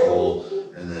under control,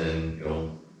 and then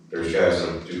there's guys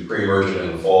that do pre-emergent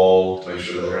in the fall to make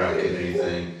sure that they're not getting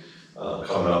anything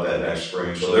coming up that next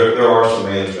spring. So there are some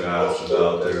management options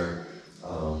out there.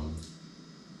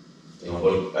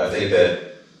 But I think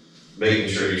that making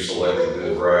sure you select a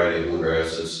good variety of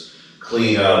bluegrass that's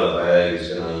clean out of the bag is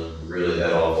going to really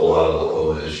head off a lot of the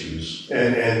POA issues.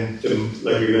 And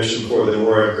like you mentioned before, the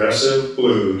more aggressive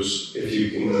blues, if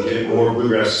you can get more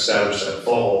bluegrass established that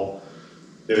fall,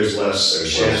 there's less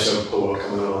chance of POA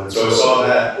coming on. So I saw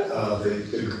that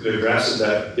the grasses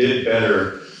that did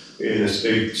better in this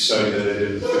big study that I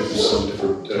did with 50-some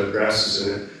different grasses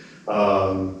in it,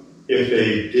 if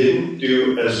they didn't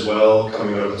do as well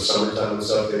coming out of the summertime and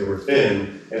stuff, they were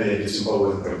thin and they did some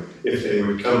POA in them. If they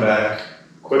would come back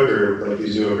quicker, like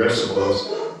these new aggressive ones,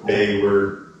 they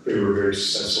were very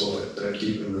successful at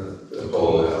keeping the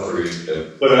POA out. Yeah.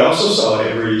 But I also saw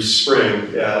every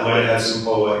spring, I might have had some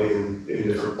POA in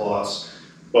different plots,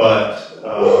 but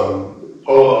POA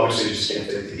obviously just can't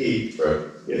take the heat. Right.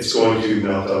 It's going to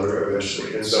melt out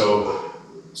eventually. And so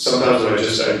sometimes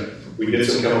we did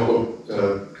some chemical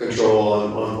control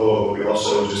on POA, but we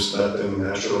also just let them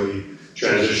naturally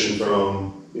transition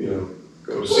from,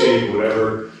 go to seed,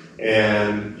 whatever.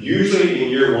 And usually in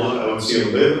year one, I would see a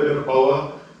little bit of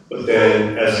POA, But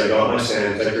then as I got my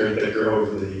sand thicker and thicker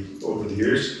over the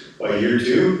years, by year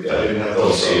 2, I didn't have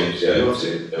those problems. Yeah. You don't see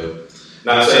it. Yeah.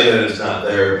 Not saying that it's not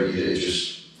there, but it's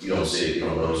just, you don't see it, you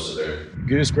don't notice it there.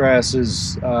 Goosegrass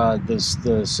is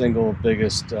the single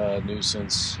biggest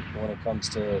nuisance when it comes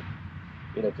to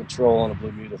control on a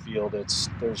Bluemuda field.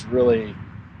 There's really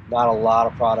not a lot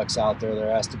of products out there. There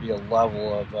has to be a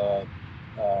level of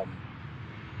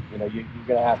you're going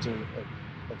to have to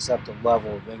accept a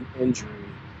level of injury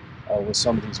with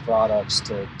some of these products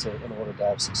in order to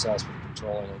have success with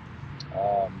controlling it.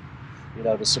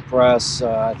 To suppress,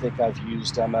 I think I've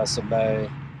used MSMA,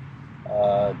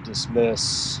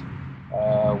 Dismiss.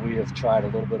 We have tried a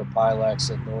little bit of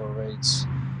Pilex at lower rates.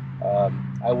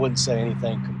 I wouldn't say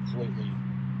anything completely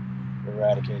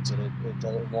eradicates it.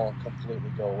 It won't completely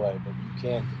go away, but you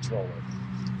can control it.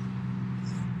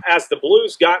 As the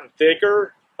blue's gotten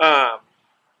thicker,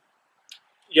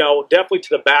 definitely to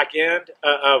the back end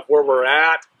of where we're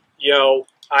at,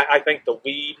 I think the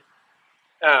weed,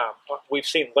 we've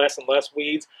seen less and less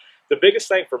weeds. The biggest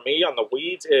thing for me on the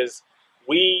weeds is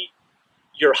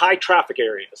your high traffic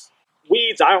areas.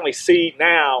 Weeds I only see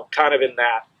now kind of in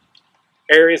that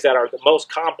areas that are the most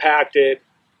compacted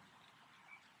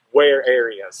wear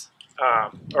areas,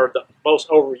 or the most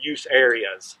overuse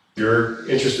areas. If you're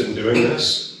interested in doing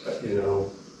this,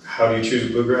 how do you choose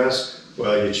a bluegrass?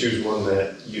 Well, you choose one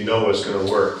that you know is going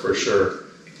to work for sure.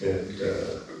 And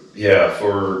yeah,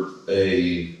 for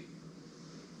a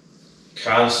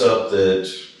concept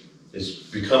that is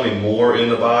becoming more in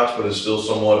the box, but is still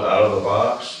somewhat out of the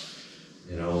box,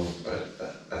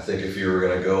 I think if you were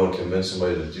going to go and convince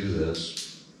somebody to do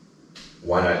this,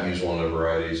 why not use one of the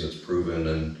varieties that's proven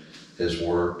and has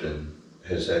worked and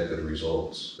has had good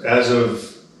results? As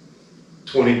of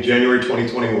January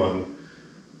 2021,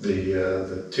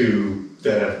 the two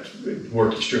that have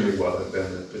worked extremely well have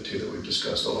been the two that we've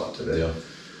discussed a lot today. Yeah.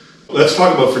 Let's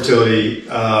talk about fertility.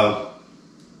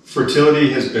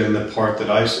 Fertility has been the part that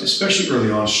I, especially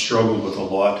early on, struggled with a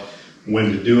lot.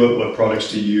 When to do it, what products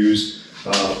to use,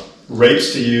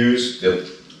 rates to use. Yep.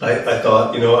 I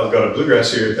thought, I've got a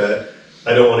bluegrass here that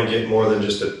I don't want to get more than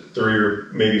just a 3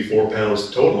 or maybe 4 pounds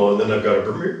total on. Then I've got a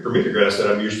Bermuda grass that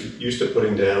I'm used to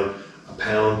putting down a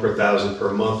pound per 1,000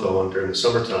 per month on during the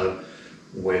summertime.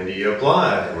 When do you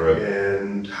apply? Right.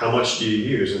 And how much do you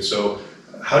use? And so,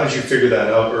 how did you figure that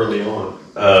out early on?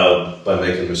 By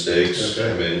making mistakes.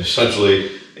 Okay. I mean,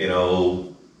 essentially,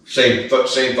 same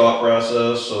thought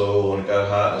process. So when it got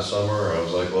hot in the summer, I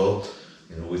was like, well,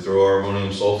 we throw our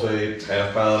ammonium sulfate,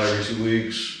 half pound every 2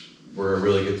 weeks, where I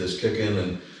really get this kicking.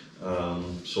 And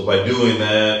so by doing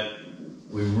that,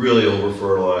 we really over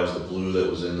fertilized the blue that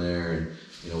was in there,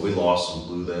 and we lost some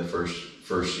blue that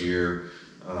first year.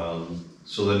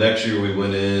 So the next year we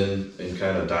went in and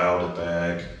kind of dialed it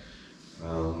back.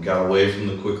 Got away from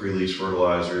the quick release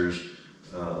fertilizers,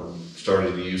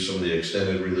 started to use some of the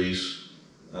extended release,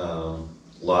 a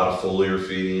lot of foliar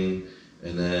feeding,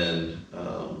 and then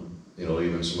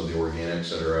even some of the organics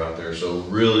that are out there. So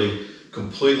really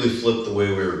completely flipped the way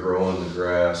we were growing the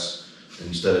grass.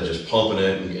 Instead of just pumping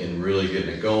it and really getting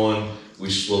it going, we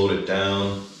slowed it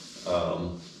down.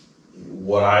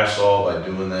 What I saw by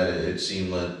doing that, it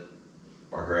seemed that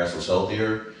our grass was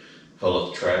healthier, held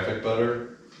up the traffic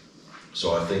better.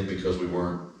 So I think because we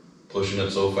weren't pushing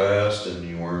it so fast and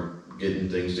you weren't getting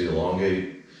things to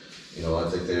elongate, I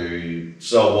think the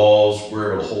cell walls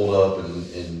were able to hold up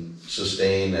and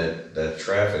sustain that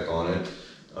traffic on it.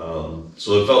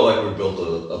 So it felt like we built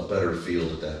a better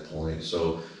field at that point.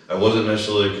 So I wasn't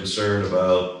necessarily concerned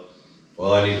about,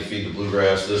 well, I need to feed the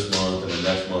bluegrass this month and the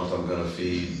next month I'm going to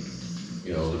feed,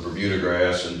 the Bermuda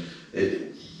grass. And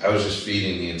I was just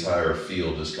feeding the entire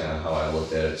field is kind of how I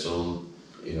looked at it. So,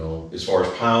 as far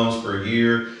as pounds per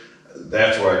year,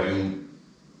 that's where I do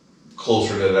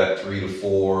closer to that 3 to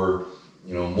 4,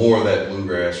 more of that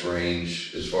bluegrass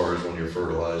range as far as when you're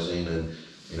fertilizing. And,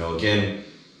 again,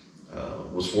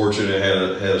 was fortunate, had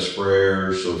a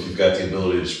sprayer. So if you've got the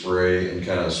ability to spray and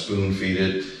kind of spoon feed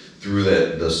it through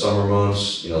the summer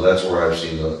months, that's where I've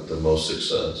seen the most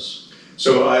success.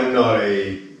 So I'm not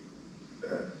a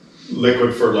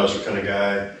liquid fertilizer kind of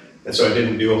guy, and so I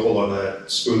didn't do a whole lot of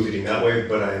that spoon feeding that way,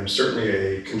 but I am certainly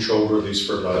a controlled release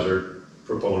fertilizer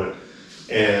proponent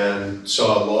and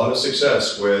saw a lot of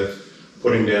success with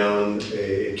putting down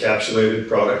a encapsulated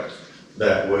product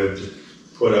that would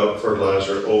put out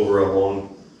fertilizer over a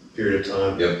long period of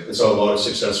time. Yep. And saw a lot of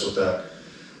success with that.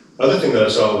 Other thing that I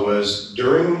saw was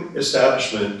during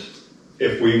establishment,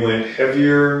 if we went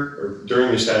heavier, or during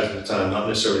the establishment time, not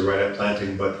necessarily right at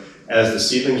planting, but as the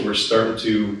seedlings were starting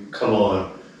to come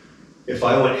on, if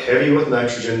I went heavy with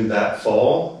nitrogen that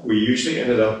fall, we usually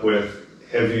ended up with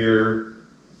heavier,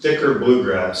 thicker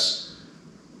bluegrass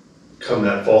come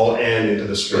that fall and into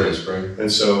the spring.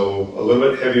 And so a little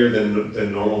bit heavier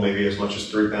than normal, maybe as much as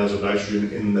 3 pounds of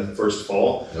nitrogen in the first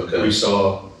fall, we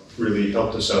saw really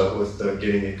helped us out with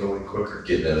getting it going quicker.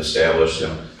 Getting it established.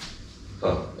 Yeah.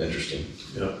 Huh, interesting.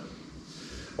 Yeah.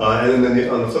 And then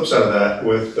on the flip side of that,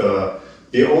 with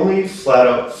the only flat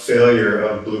out failure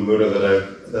of Bluemuda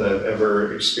that I've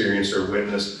ever experienced or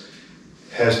witnessed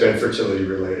has been fertility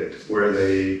related, where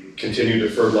they continue to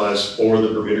fertilize for the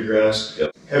Bermuda grass,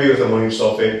 heavy with ammonium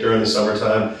sulfate during the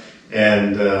summertime,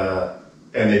 and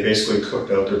they basically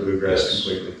cooked out their bluegrass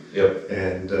completely.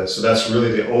 And so that's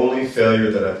really the only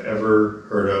failure that I've ever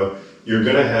heard of. You're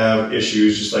going to have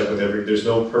issues, just like with there's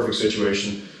no perfect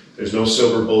situation. There's no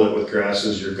silver bullet with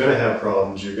grasses. You're going to have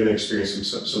problems. You're going to experience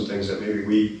some things that maybe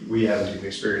we haven't even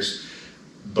experienced.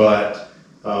 But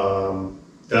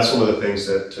that's one of the things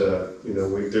that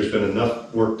there's been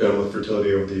enough work done with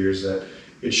fertility over the years that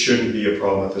it shouldn't be a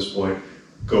problem at this point.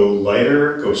 Go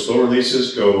lighter, go slow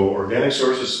releases, go organic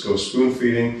sources, go spoon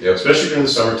feeding, especially during the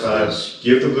summertime.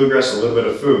 Give the bluegrass a little bit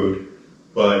of food,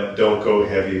 but don't go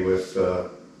heavy with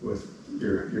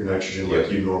your nitrogen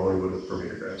like you normally would with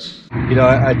Bermuda grass.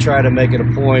 I try to make it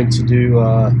a point to do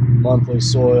monthly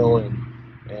soil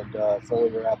and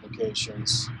foliar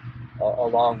applications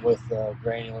along with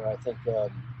granular. I think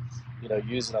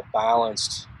using a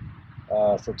balanced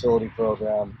fertility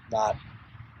program, not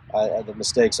the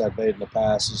mistakes I've made in the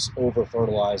past is over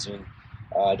fertilizing.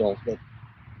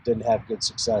 Didn't have good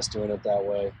success doing it that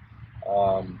way.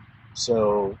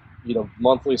 So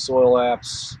monthly soil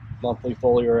apps, monthly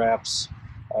foliar apps,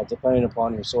 depending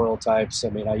upon your soil types. I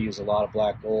mean, I use a lot of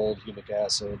black gold, humic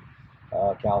acid,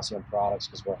 calcium products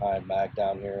because we're high in mag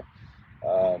down here.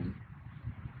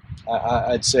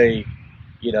 I'd say,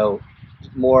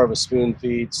 more of a spoon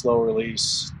feed, slow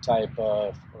release type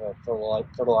of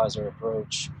fertilizer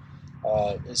approach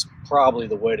is probably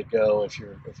the way to go if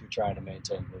you're trying to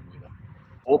maintain Bluemuda.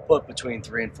 We'll put between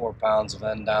 3 and 4 pounds of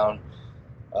N down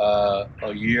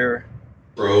a year.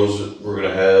 Pros we're going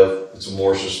to have, it's a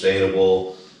more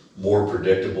sustainable, more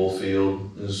predictable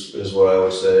field is what I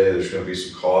would say. There's going to be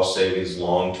some cost savings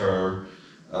long term.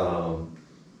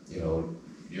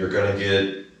 You're going to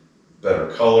get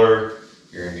better color.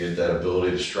 You're going to get that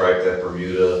ability to stripe that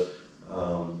Bermuda.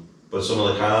 But some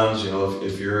of the cons,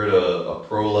 if you're at a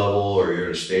pro level or you're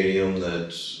at a stadium that,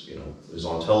 is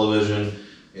on television,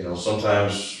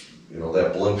 sometimes,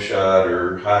 that blimp shot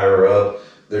or higher up,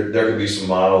 there could be some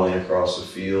modeling across the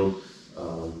field.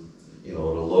 At a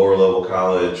lower level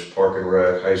college, park and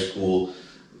rec, high school,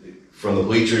 from the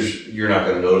bleachers, you're not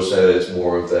going to notice that. It's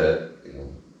more of that,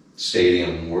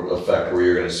 stadium effect where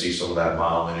you're going to see some of that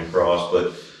modeling across.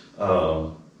 But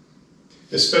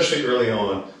especially early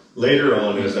on. Later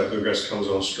on, as that bluegrass comes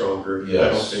on stronger, I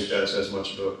don't think that's as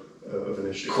much of an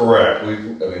issue. Correct.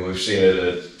 We've seen it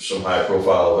at some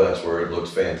high-profile events where it looked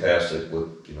fantastic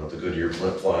with the Goodyear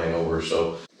blimp flying over.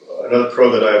 So another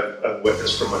pro that I've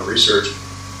witnessed from my research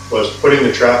was putting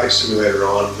the traffic simulator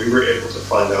on. We were able to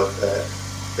find out that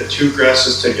the two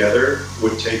grasses together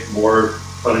would take more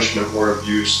punishment, more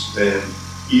abuse than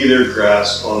either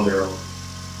grass on their own.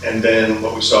 And then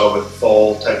what we saw with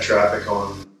fall type traffic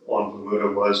on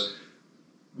Bluemuda was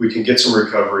we can get some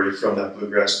recovery from that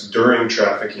bluegrass during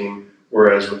trafficking,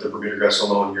 whereas with the Bermuda grass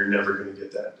alone, you're never going to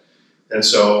get that. And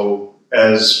so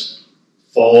as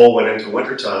fall went into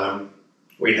wintertime,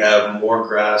 we have more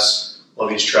grass on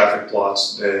these traffic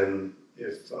plots than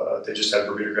if they just had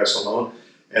Bermuda grass alone.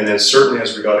 And then certainly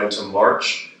as we got into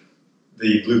March,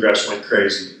 the bluegrass went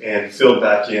crazy and filled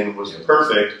back in was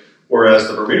perfect, whereas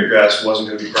the Bermuda grass wasn't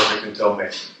going to be perfect until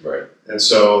May. Right. And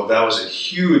so that was a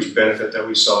huge benefit that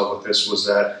we saw with this was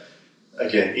that,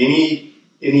 again,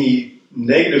 any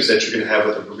negatives that you're going to have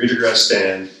with a Bermuda grass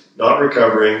stand, not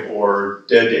recovering or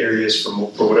dead areas for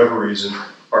whatever reason,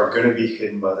 are going to be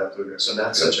hidden by that bluegrass. And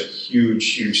that's such a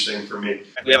huge, huge thing for me.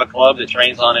 We have a club that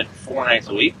trains on it 4 nights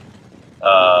a week,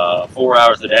 4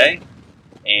 hours a day.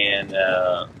 And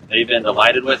they've been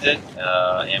delighted with it,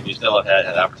 and we still have had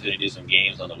the opportunity to do some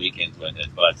games on the weekends with it.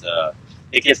 But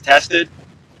it gets tested.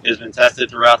 It's been tested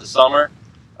throughout the summer,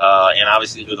 and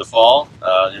obviously through the fall,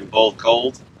 in both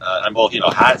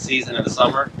hot season in the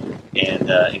summer and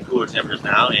in cooler temperatures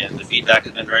now. And the feedback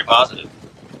has been very positive.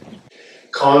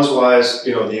 Cons-wise,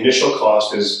 the initial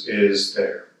cost is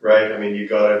there, right? I mean, you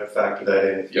got to factor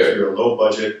that in. If you're a low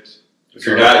budget. If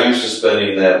you're not used to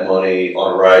spending that money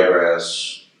on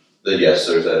ryegrass, then yes,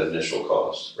 there's that initial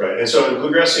cost. Right, and so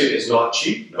bluegrass seed is not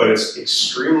cheap, but it's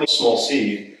extremely small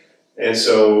seed. And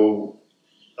so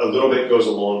a little bit goes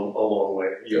a long way.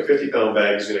 Your 50-pound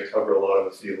bag is going to cover a lot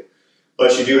of the field,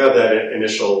 but you do have that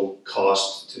initial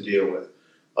cost to deal with.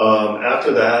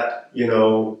 After that,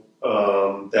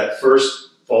 that first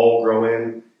fall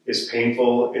grow-in is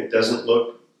painful. It doesn't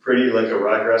look pretty like a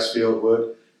ryegrass field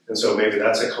would, and so maybe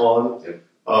that's a con. Yep.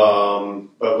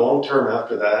 But long term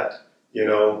after that,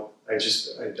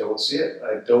 I don't see it.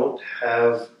 I don't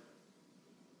have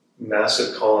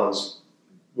massive cons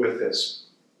with this.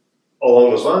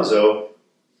 Along those lines, though,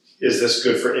 is this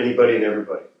good for anybody and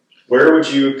everybody? Where would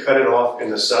you cut it off in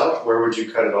the south? Where would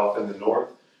you cut it off in the north?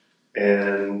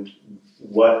 And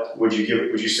what would you give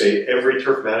it? Would you say every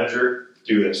turf manager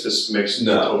do this? This makes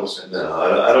total sense. No,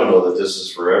 I don't know that this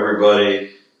is for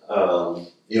everybody.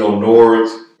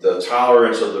 North, the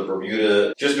tolerance of the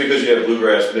Bermuda, just because you have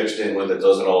bluegrass mixed in with it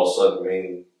doesn't all of a sudden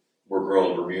mean we're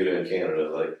growing Bermuda in Canada.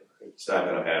 Like, it's not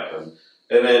going to happen.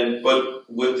 And then, but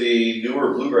with the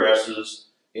newer bluegrasses,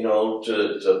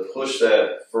 to push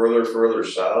that further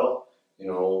south,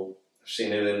 I've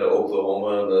seen it into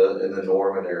Oklahoma in the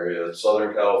Norman area.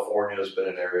 Southern California has been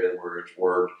an area where it's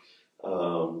worked.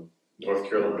 North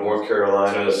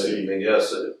Carolina. Tennessee. I mean,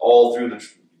 yes, all through the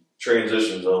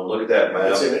transition zone. Look at that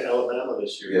map. It's in Alabama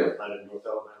this year. Yeah. Not in North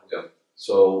Alabama. Yeah.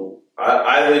 So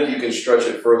I think you can stretch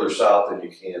it further south than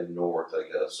you can north, I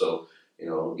guess. So,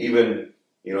 even,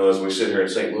 as we sit here in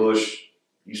St. Louis,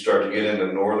 you start to get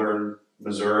into northern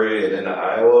Missouri and into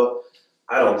Iowa,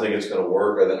 I don't think it's going to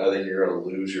work. I think you're going to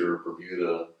lose your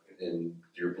Bermuda and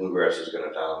your bluegrass is going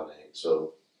to dominate.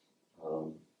 So,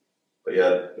 but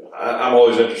yeah, I'm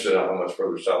always interested in how much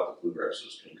further south the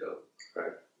bluegrasses can go.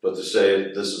 Right. But to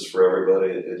say this is for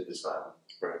everybody, it's not.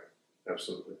 Right.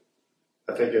 Absolutely.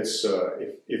 I think it's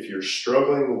if you're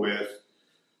struggling with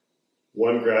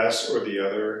one grass or the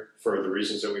other for the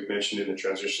reasons that we've mentioned in the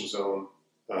transition zone,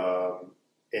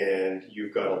 and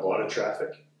you've got a lot of traffic,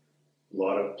 a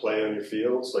lot of play on your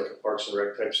fields, like a Parks and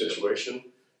Rec type situation,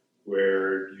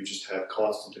 where you just have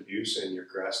constant abuse and your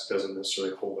grass doesn't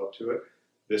necessarily hold up to it,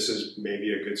 this is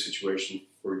maybe a good situation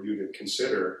for you to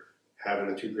consider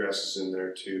having the two grasses in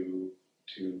there to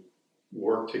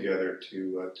work together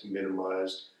to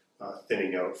minimize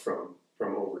thinning out from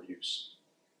overuse.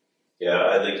 Yeah,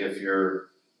 I think if you're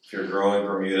growing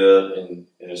Bermuda and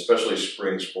especially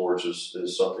spring sports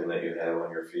is something that you have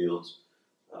on your fields,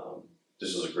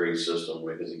 this is a great system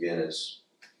because again, it's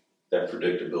that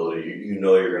predictability.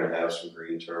 You're going to have some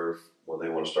green turf when they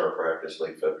want to start practice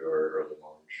late February, early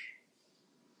March.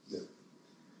 Yeah.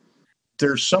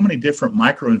 There's so many different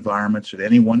microenvironments at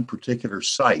any one particular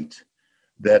site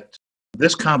that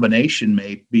this combination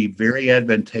may be very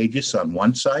advantageous on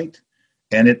one site,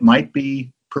 and it might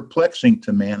be perplexing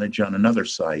to manage on another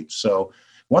site. So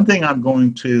one thing I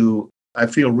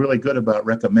feel really good about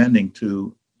recommending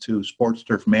to sports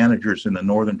turf managers in the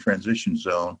northern transition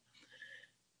zone,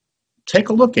 take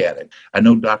a look at it. I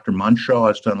know Dr. Munshaw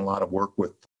has done a lot of work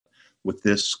with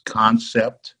this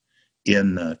concept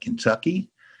in Kentucky,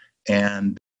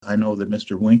 and I know that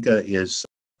Mr. Winka is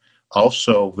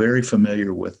also very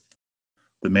familiar with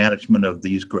the management of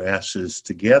these grasses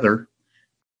together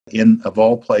in, of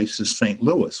all places, St.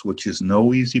 Louis, which is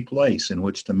no easy place in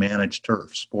which to manage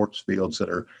turf, sports fields that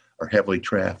are heavily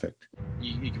trafficked.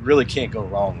 You really can't go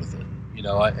wrong with it,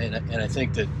 and I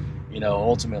think that,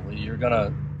 ultimately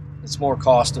it's more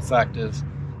cost effective,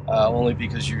 only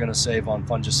because you're going to save on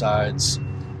fungicides.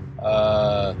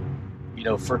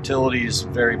 Fertility is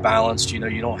very balanced. You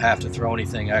don't have to throw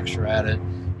anything extra at it.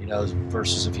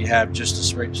 Versus if you have just a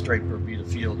straight Bermuda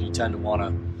field, you tend to want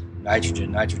to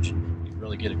nitrogen. You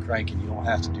really get it cranking. You don't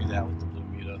have to do that with the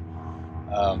Bluemuda.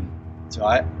 So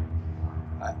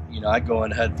I go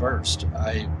in head first.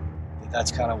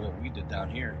 That's kind of what we did down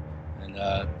here, and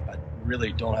I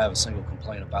really don't have a single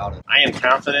complaint about it. I am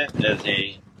confident as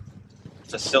a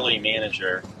facility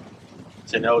manager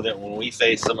to know that when we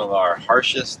face some of our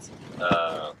harshest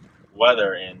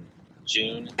weather in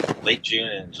late June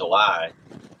and July,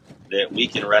 that we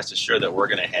can rest assured that we're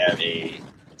going to have a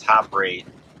top-rate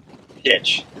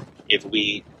pitch if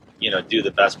we, do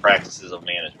the best practices of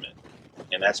management.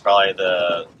 And that's probably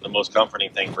the most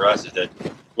comforting thing for us is that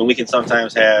when we can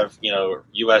sometimes have,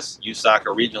 U.S. youth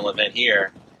soccer regional event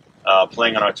here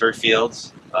playing on our turf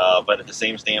fields, but at the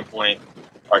same standpoint,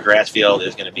 our grass field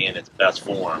is going to be in its best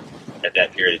form at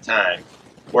that period of time.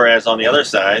 Whereas on the other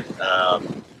side,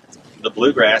 the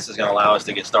bluegrass is going to allow us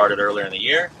to get started earlier in the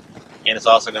year, and it's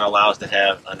also going to allow us to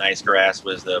have a nice grass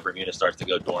as the Bermuda starts to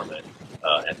go dormant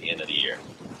at the end of the year.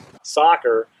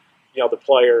 Soccer, the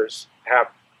players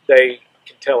they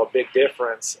can tell a big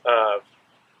difference of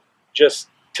just,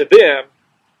 to them,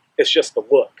 it's just the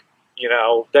look.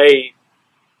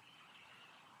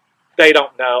 they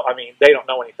don't know. I mean, they don't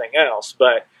know anything else.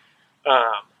 But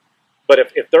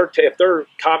if they're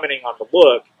commenting on the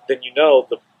look, then you know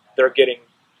they're getting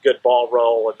good ball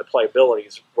roll and the playability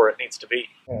is where it needs to be.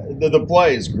 The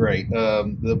play is great.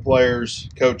 The players,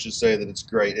 coaches say that it's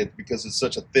great because it's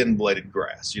such a thin-bladed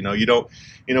grass. You don't,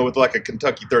 with like a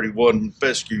Kentucky 31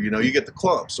 fescue, you get the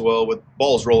clumps. Well, with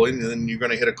balls rolling, and then you're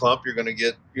going to hit a clump, you're going to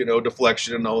get,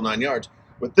 deflection and the whole 9 yards.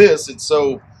 With this, it's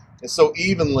so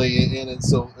evenly and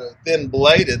it's so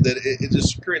thin-bladed that it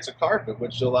just creates a carpet,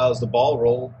 which allows the ball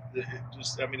roll.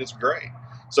 It's great.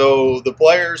 So the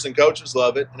players and coaches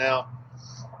love it. Now,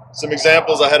 some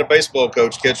examples, I had a baseball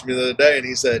coach catch me the other day, and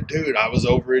he said, dude, I was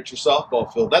over at your softball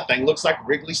field. That thing looks like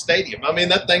Wrigley Stadium. I mean,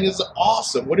 that thing is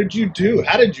awesome. What did you do?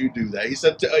 How did you do that? He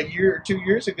said a year or 2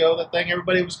 years ago, that thing,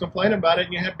 everybody was complaining about it,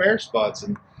 and you had bare spots.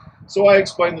 And so I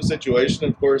explained the situation.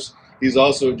 Of course, he's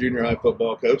also a junior high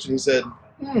football coach, and he said,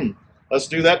 let's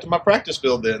do that to my practice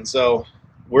field then. So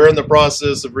we're in the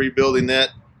process of rebuilding that.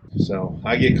 So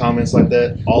I get comments like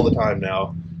that all the time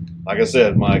now. Like I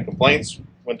said, my complaints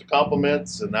went to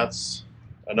compliments, and that's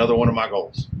another one of my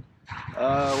goals.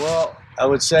 Well, I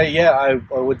would say, yeah, I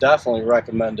would definitely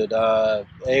recommend it.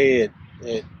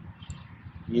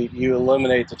 You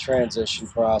eliminate the transition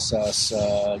process.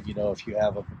 If you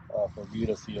have a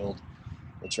Bermuda field,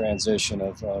 the transition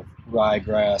of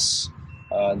ryegrass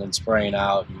and then spraying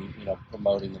out and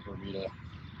promoting the Bermuda.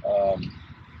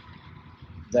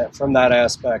 From that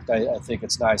aspect, I think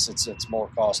it's nice. It's more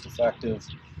cost effective.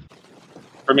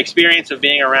 From experience of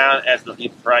being around,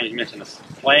 Brian, you mentioned this,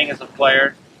 playing as a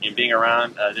player and being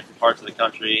around different parts of the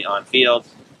country on fields,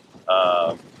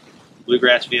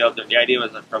 bluegrass fields. The idea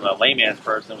was from a layman's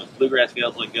person was bluegrass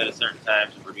fields look good at certain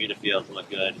times and Bermuda fields look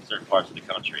good in certain parts of the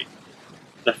country.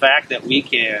 The fact that we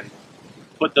can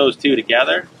put those two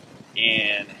together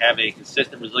and have a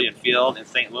consistent, resilient field in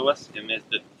St. Louis in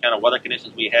the kind of weather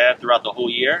conditions we have throughout the whole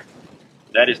year,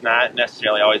 that is not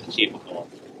necessarily always achievable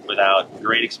without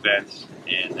great expense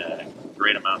and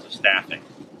great amounts of staffing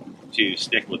to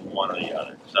stick with one or the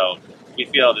other. So we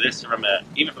feel that this,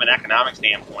 even from an economic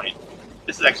standpoint,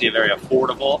 this is actually a very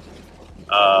affordable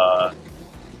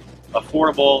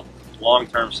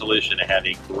long-term solution to have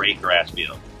a great grass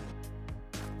field.